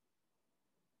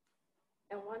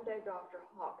 And one day, Dr.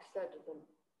 Hawk said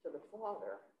to the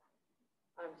father,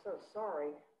 "I'm so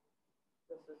sorry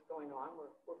this is going on.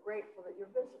 We're grateful that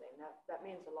you're visiting. That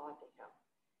means a lot to him."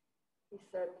 He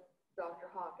said, Dr.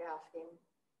 Hawk asked him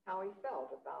how he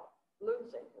felt about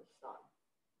losing his son.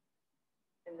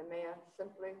 And the man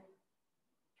simply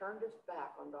turned his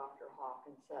back on Dr. Hawk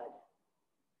and said,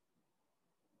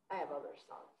 "I have other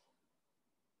sons."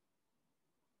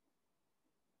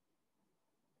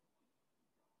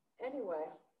 Anyway,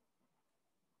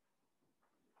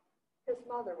 his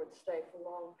mother would stay for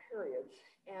long periods,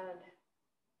 and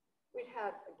we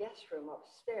had a guest room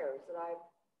upstairs that I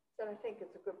said I think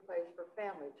it's a good place for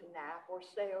family to nap or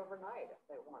stay overnight if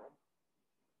they wanted.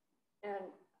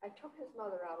 And I took his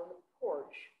mother out on the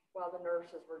porch while the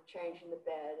nurses were changing the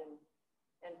bed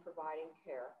and providing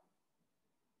care.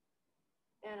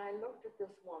 And I looked at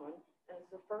this woman, and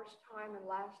it's the first time and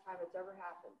last time it's ever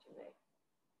happened to me.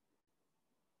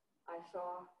 I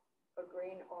saw a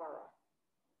green aura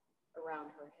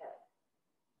around her head.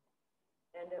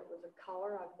 And it was a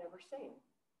color I've never seen.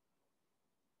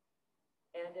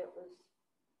 And it was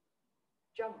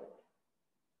jumbled.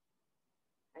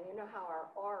 And you know how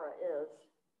our aura is,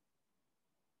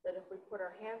 that if we put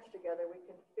our hands together, we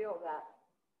can feel that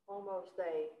almost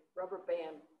a rubber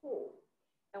band pull.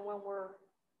 And when we're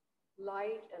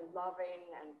light and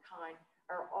loving and kind,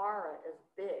 our aura is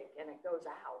big and it goes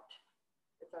out.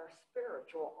 It's our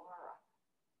spiritual aura.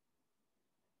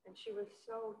 And she was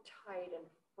so tight and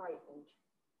frightened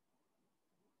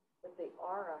that the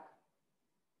aura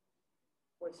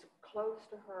was close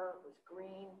to her, was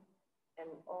green, and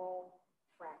all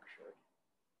fractured.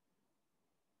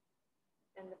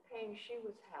 And the pain she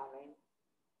was having,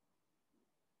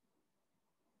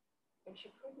 and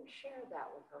she couldn't share that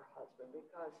with her husband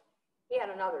because he had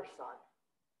another son.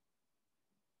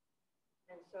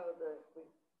 And so we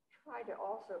tried to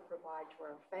also provide to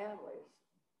our families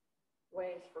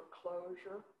ways for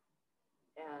closure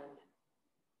and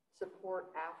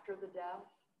support after the death.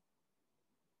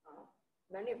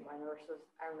 Many of our nurses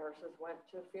went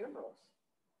to funerals.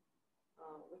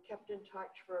 We kept in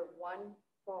touch for one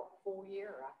full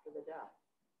year after the death.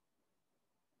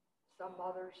 Some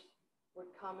mothers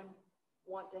would come and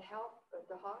want to help at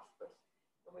the hospice,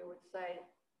 and we would say,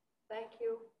 "Thank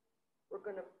you, we're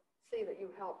going to see that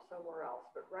you help somewhere else,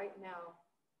 but right now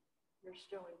you're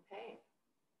still in pain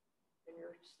and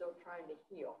you're still trying to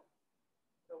heal.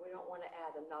 So we don't want to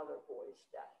add another boy's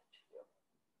death to you."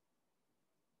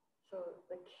 So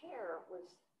the care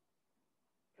was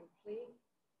complete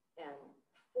and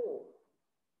full,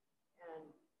 and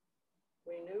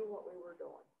we knew what we were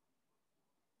doing.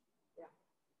 Yeah.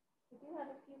 We do have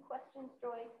a few questions,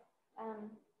 Joy.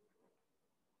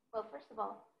 Well, first of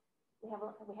all, we have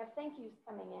thank yous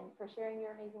coming in for sharing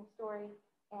your amazing story.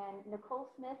 And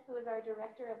Nicole Smith, who is our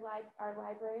director of our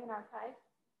library and archives,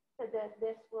 said that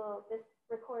this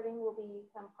recording will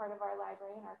become part of our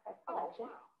library and archive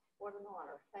collection. Oh, wow. What an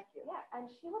honor. Thank you. Yeah, and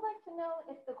she would like to know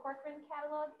if the Corcoran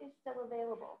catalog is still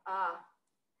available.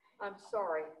 I'm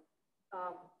sorry.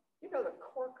 You know, the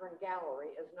Corcoran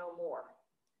Gallery is no more.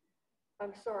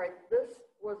 I'm sorry. This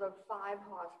was of 5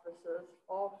 hospices,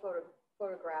 all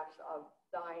photographs of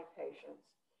dying patients,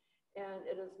 and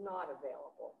it is not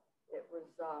available. It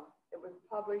was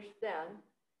published then,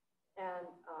 and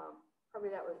probably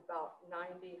that was about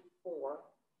 94,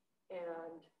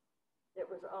 and it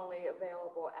was only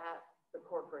available at the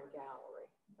Corcoran Gallery.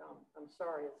 So I'm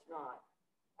sorry it's not.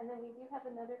 And then we do have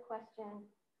another question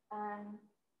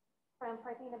from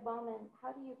Parthena Bowman.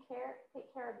 How do you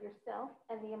take care of yourself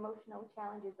and the emotional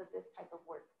challenges of this type of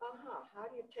work?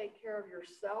 How do you take care of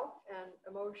yourself and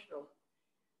emotional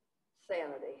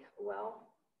sanity? Well,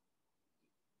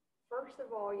 first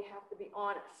of all, you have to be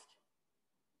honest.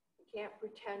 You can't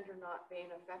pretend you're not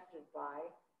being affected by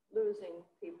losing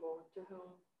people to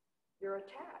whom you're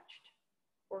attached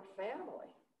or family.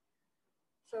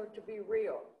 So to be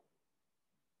real,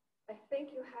 I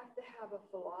think you have to have a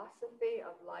philosophy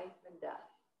of life and death.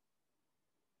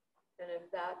 And if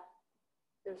that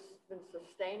has been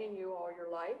sustaining you all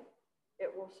your life, it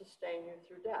will sustain you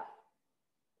through death.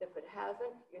 If it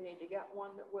hasn't, you need to get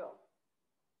one that will.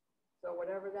 So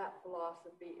whatever that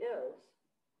philosophy is,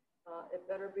 it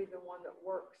better be the one that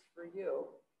works for you.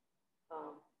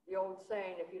 The old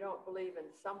saying, if you don't believe in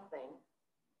something,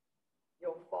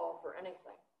 you'll fall for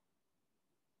anything.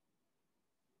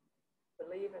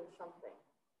 Believe in something.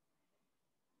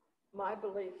 My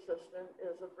belief system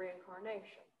is of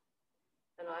reincarnation.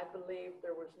 And I believe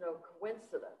there was no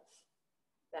coincidence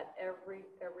that every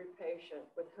patient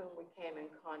with whom we came in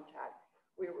contact,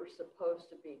 we were supposed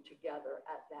to be together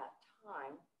at that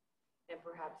time and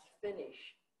perhaps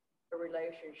finish a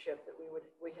relationship that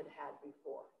we had had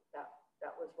before.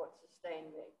 That was what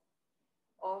sustained me.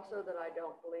 Also, that I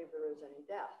don't believe there is any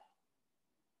death.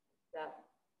 That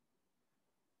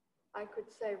I could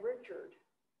say, Richard,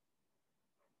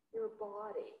 your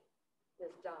body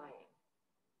is dying,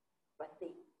 but the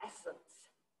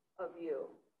essence of you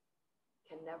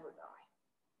can never die.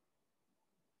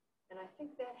 And I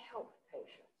think that helped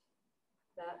patients,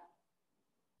 that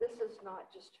this is not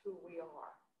just who we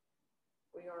are.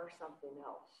 We are something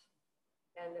else,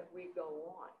 and that we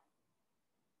go on.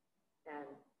 And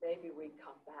maybe we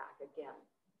come back again.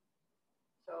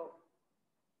 So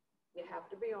you have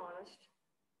to be honest.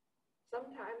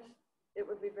 Sometimes it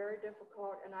would be very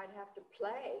difficult, and I'd have to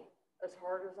play as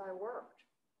hard as I worked.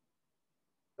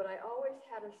 But I always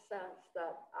had a sense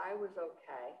that I was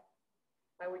okay.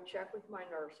 I would check with my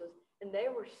nurses, and they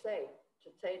were safe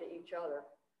to say to each other,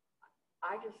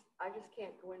 I just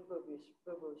can't go in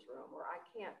Boo-Boo's room, or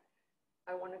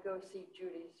I want to go see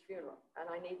Judy's funeral, and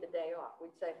I need the day off.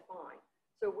 We'd say, fine.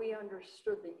 So we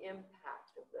understood the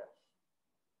impact of this.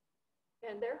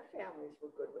 And their families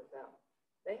were good with them.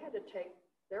 They had to take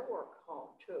their work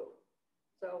home, too.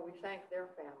 So we thank their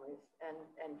families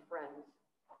and friends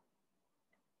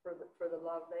for the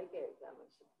love they gave them and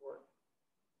support.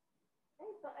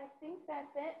 Okay, so I think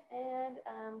that's it. And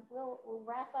we'll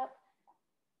wrap up.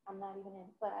 I'm not even in,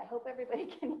 but I hope everybody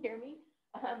can hear me.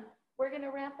 We're going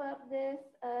to wrap up this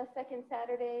second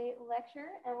Saturday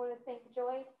lecture, and I want to thank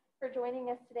Joy for joining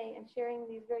us today and sharing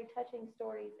these very touching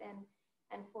stories, and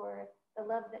for the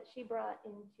love that she brought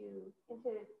into the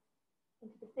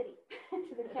city,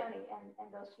 into the county, and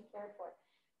those she cared for.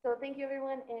 So thank you,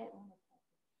 everyone,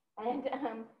 and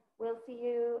we'll see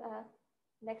you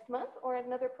next month, or at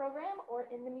another program, or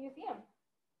in the museum.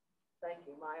 Thank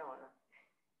you, my honor.